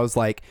movie where I was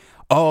like,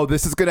 oh,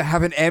 this is gonna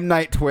have an M.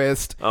 Night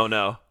twist. Oh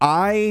no.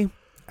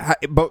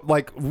 But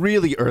like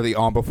really early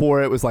on,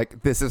 before it was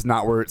like, this is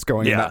not where it's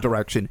going in that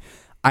direction,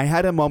 I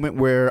had a moment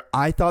where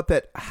I thought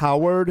that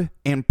Howard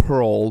and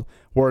Pearl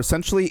were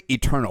essentially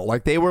eternal.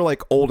 Like, they were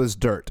like old as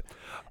dirt.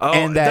 Oh,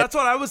 and that's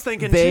what I was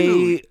thinking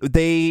too.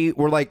 They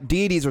were like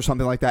deities or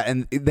something like that.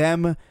 And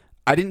them,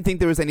 I didn't think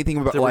there was anything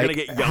about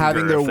like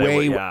having their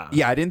way.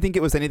 Yeah, I didn't think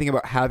it was anything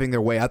about having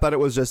their way. I thought it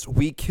was just,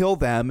 we kill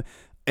them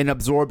and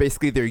absorb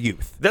basically their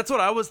youth. That's what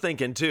I was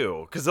thinking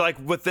too, because like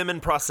with them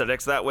in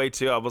prosthetics that way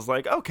too, I was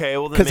like, okay,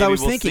 well then because maybe I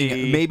was we'll thinking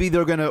see... maybe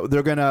they're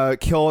gonna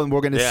kill and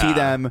we're gonna see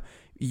them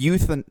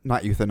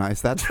not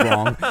euthanize. That's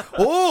wrong.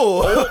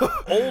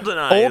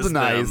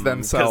 oldenize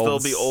themselves, because they'll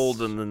be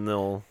old and then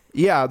they'll.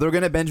 Yeah, they're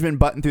gonna Benjamin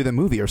Button through the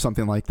movie or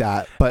something like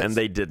that. But and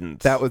they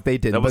didn't. That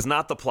was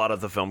not the plot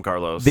of the film,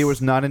 Carlos. There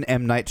was not an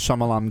M. Night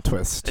Shyamalan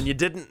twist, and you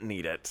didn't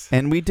need it.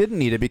 And we didn't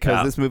need it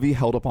because this movie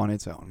held up on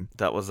its own.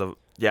 That was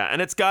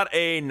and it's got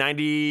a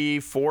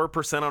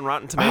 94% on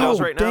Rotten Tomatoes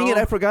right now. Dang it!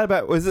 I forgot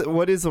about.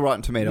 What is the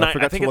Rotten Tomato?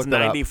 I think it's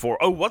 94.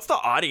 Oh, what's the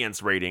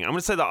audience rating? I'm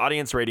gonna say the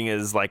audience rating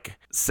is like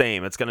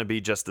same. It's gonna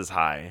be just as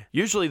high.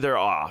 Usually they're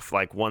off.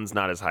 Like one's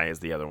not as high as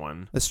the other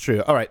one. That's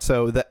true. All right,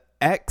 so the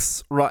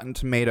X Rotten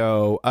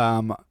Tomato.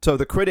 So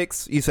the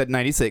critics, you said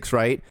 96,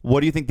 right?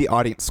 What do you think the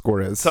audience score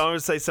is? So I'm gonna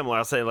say similar.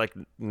 I'll say like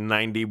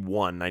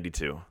 91,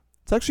 92.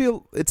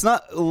 It's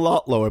not a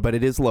lot lower, but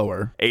it is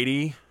lower.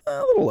 80? A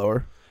little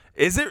lower.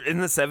 Is it in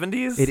the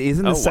 70s? It is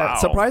in the 70s.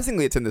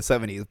 Surprisingly, it's in the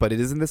 70s, but it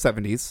is in the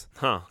 70s.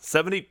 Huh.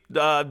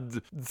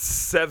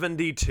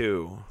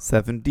 72.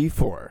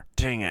 74.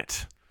 Dang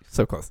it.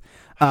 So close.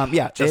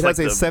 It has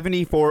a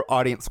 74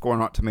 audience score on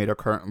Rotten Tomato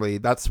currently.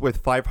 That's with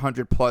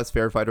 500 plus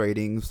verified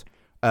ratings.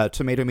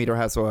 Tomato Meter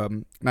has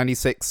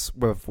 96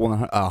 with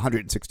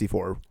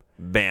 164.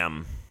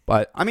 Bam.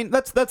 But I mean,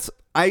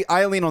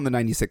 I lean on the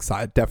 96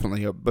 side,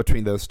 definitely,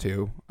 between those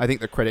two. I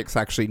think the critics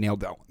actually nailed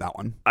that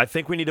one. I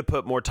think we need to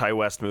put more Ty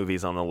West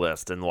movies on the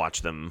list and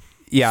watch them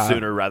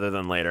sooner rather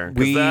than later.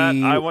 Because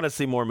I want to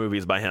see more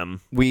movies by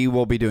him. We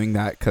will be doing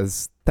that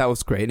because that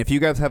was great. And if you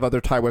guys have other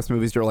Ty West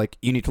movies you're like,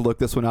 you need to look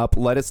this one up,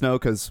 let us know,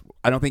 because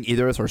I don't think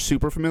either of us are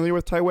super familiar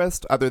with Ty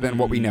West other than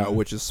what we know,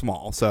 which is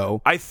small.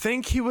 So I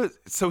think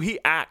he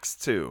acts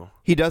too.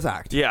 He does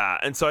act. Yeah,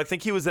 and so I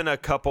think he was in a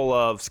couple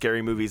of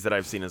scary movies that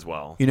I've seen as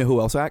well. You know who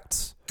else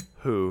acts?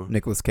 Who?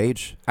 Nicolas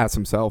Cage as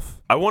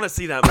himself. I want to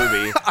see that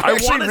movie. I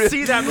want to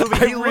see that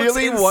movie. He looks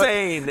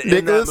insane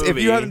in that movie. If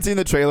you haven't seen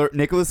the trailer,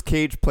 Nicolas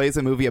Cage plays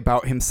a movie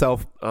about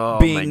himself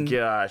being my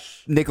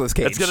gosh. Nicolas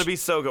Cage. It's going to be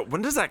so good.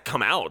 When does that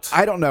come out?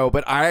 I don't know,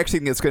 but I actually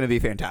think it's going to be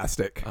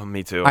fantastic.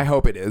 Me too. I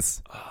hope it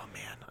is. Oh,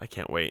 man. I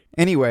can't wait.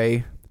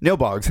 Anyway, no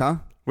Boggs, huh?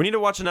 We need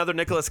to watch another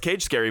Nicolas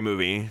Cage scary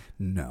movie.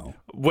 No.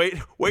 Wait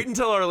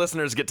until our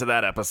listeners get to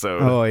that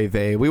episode. Oy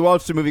vey. We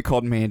watched a movie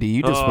called Mandy.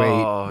 You just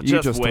wait.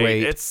 You just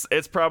wait.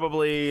 It's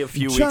probably a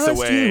few weeks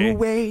away. You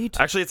wait.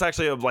 Actually, it's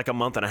like a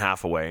month and a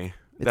half away.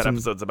 That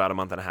episode's about a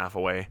month and a half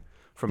away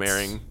from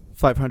airing.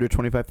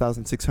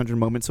 525,600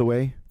 moments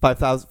away.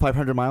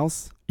 500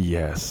 miles?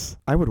 Yes.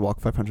 I would walk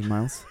 500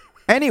 miles.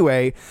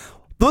 Anyway,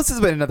 this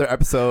has been another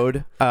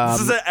episode.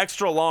 This is an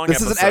extra long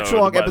episode. This is an extra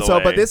long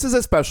episode, but this is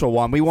a special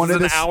one. We wanted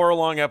this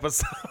hour-long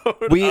episode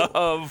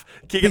of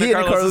Keegan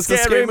and Carlos'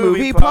 Scary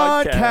Movie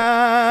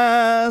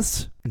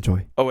Podcast.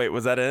 Enjoy. Oh, wait.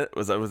 Was that it?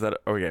 Was that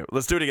okay.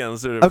 Let's do it again.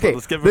 Okay.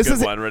 Let's give it a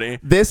good one. Ready?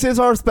 This is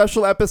our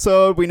special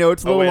episode. We know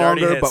it's a little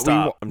longer,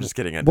 but I'm just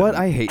kidding.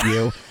 I hate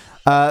you.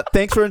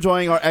 Thanks for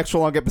enjoying our extra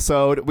long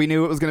episode. We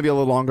knew it was going to be a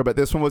little longer, but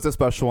this one was a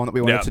special one that we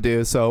wanted to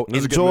do. So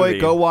enjoy,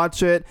 go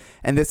watch it.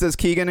 And this is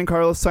Keegan and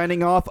Carlos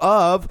signing off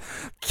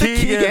of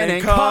Keegan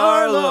and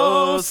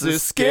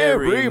Carlos'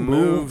 Scary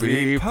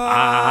Movie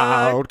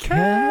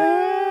Podcast.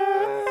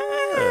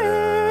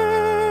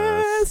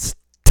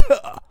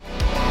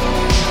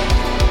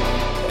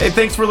 Hey,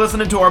 thanks for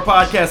listening to our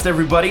podcast,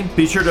 everybody.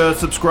 Be sure to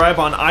subscribe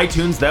on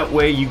iTunes. That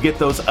way you get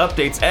those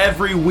updates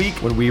every week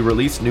when we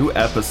release new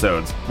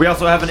episodes. We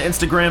also have an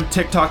Instagram,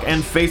 TikTok,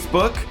 and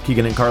Facebook,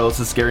 Keegan and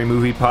Carlos' Scary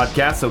Movie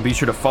Podcast, so be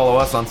sure to follow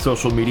us on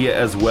social media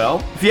as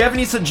well. If you have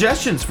any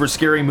suggestions for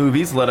scary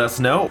movies, let us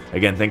know.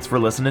 Again, thanks for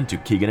listening to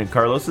Keegan and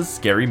Carlos'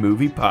 Scary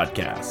Movie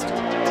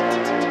Podcast.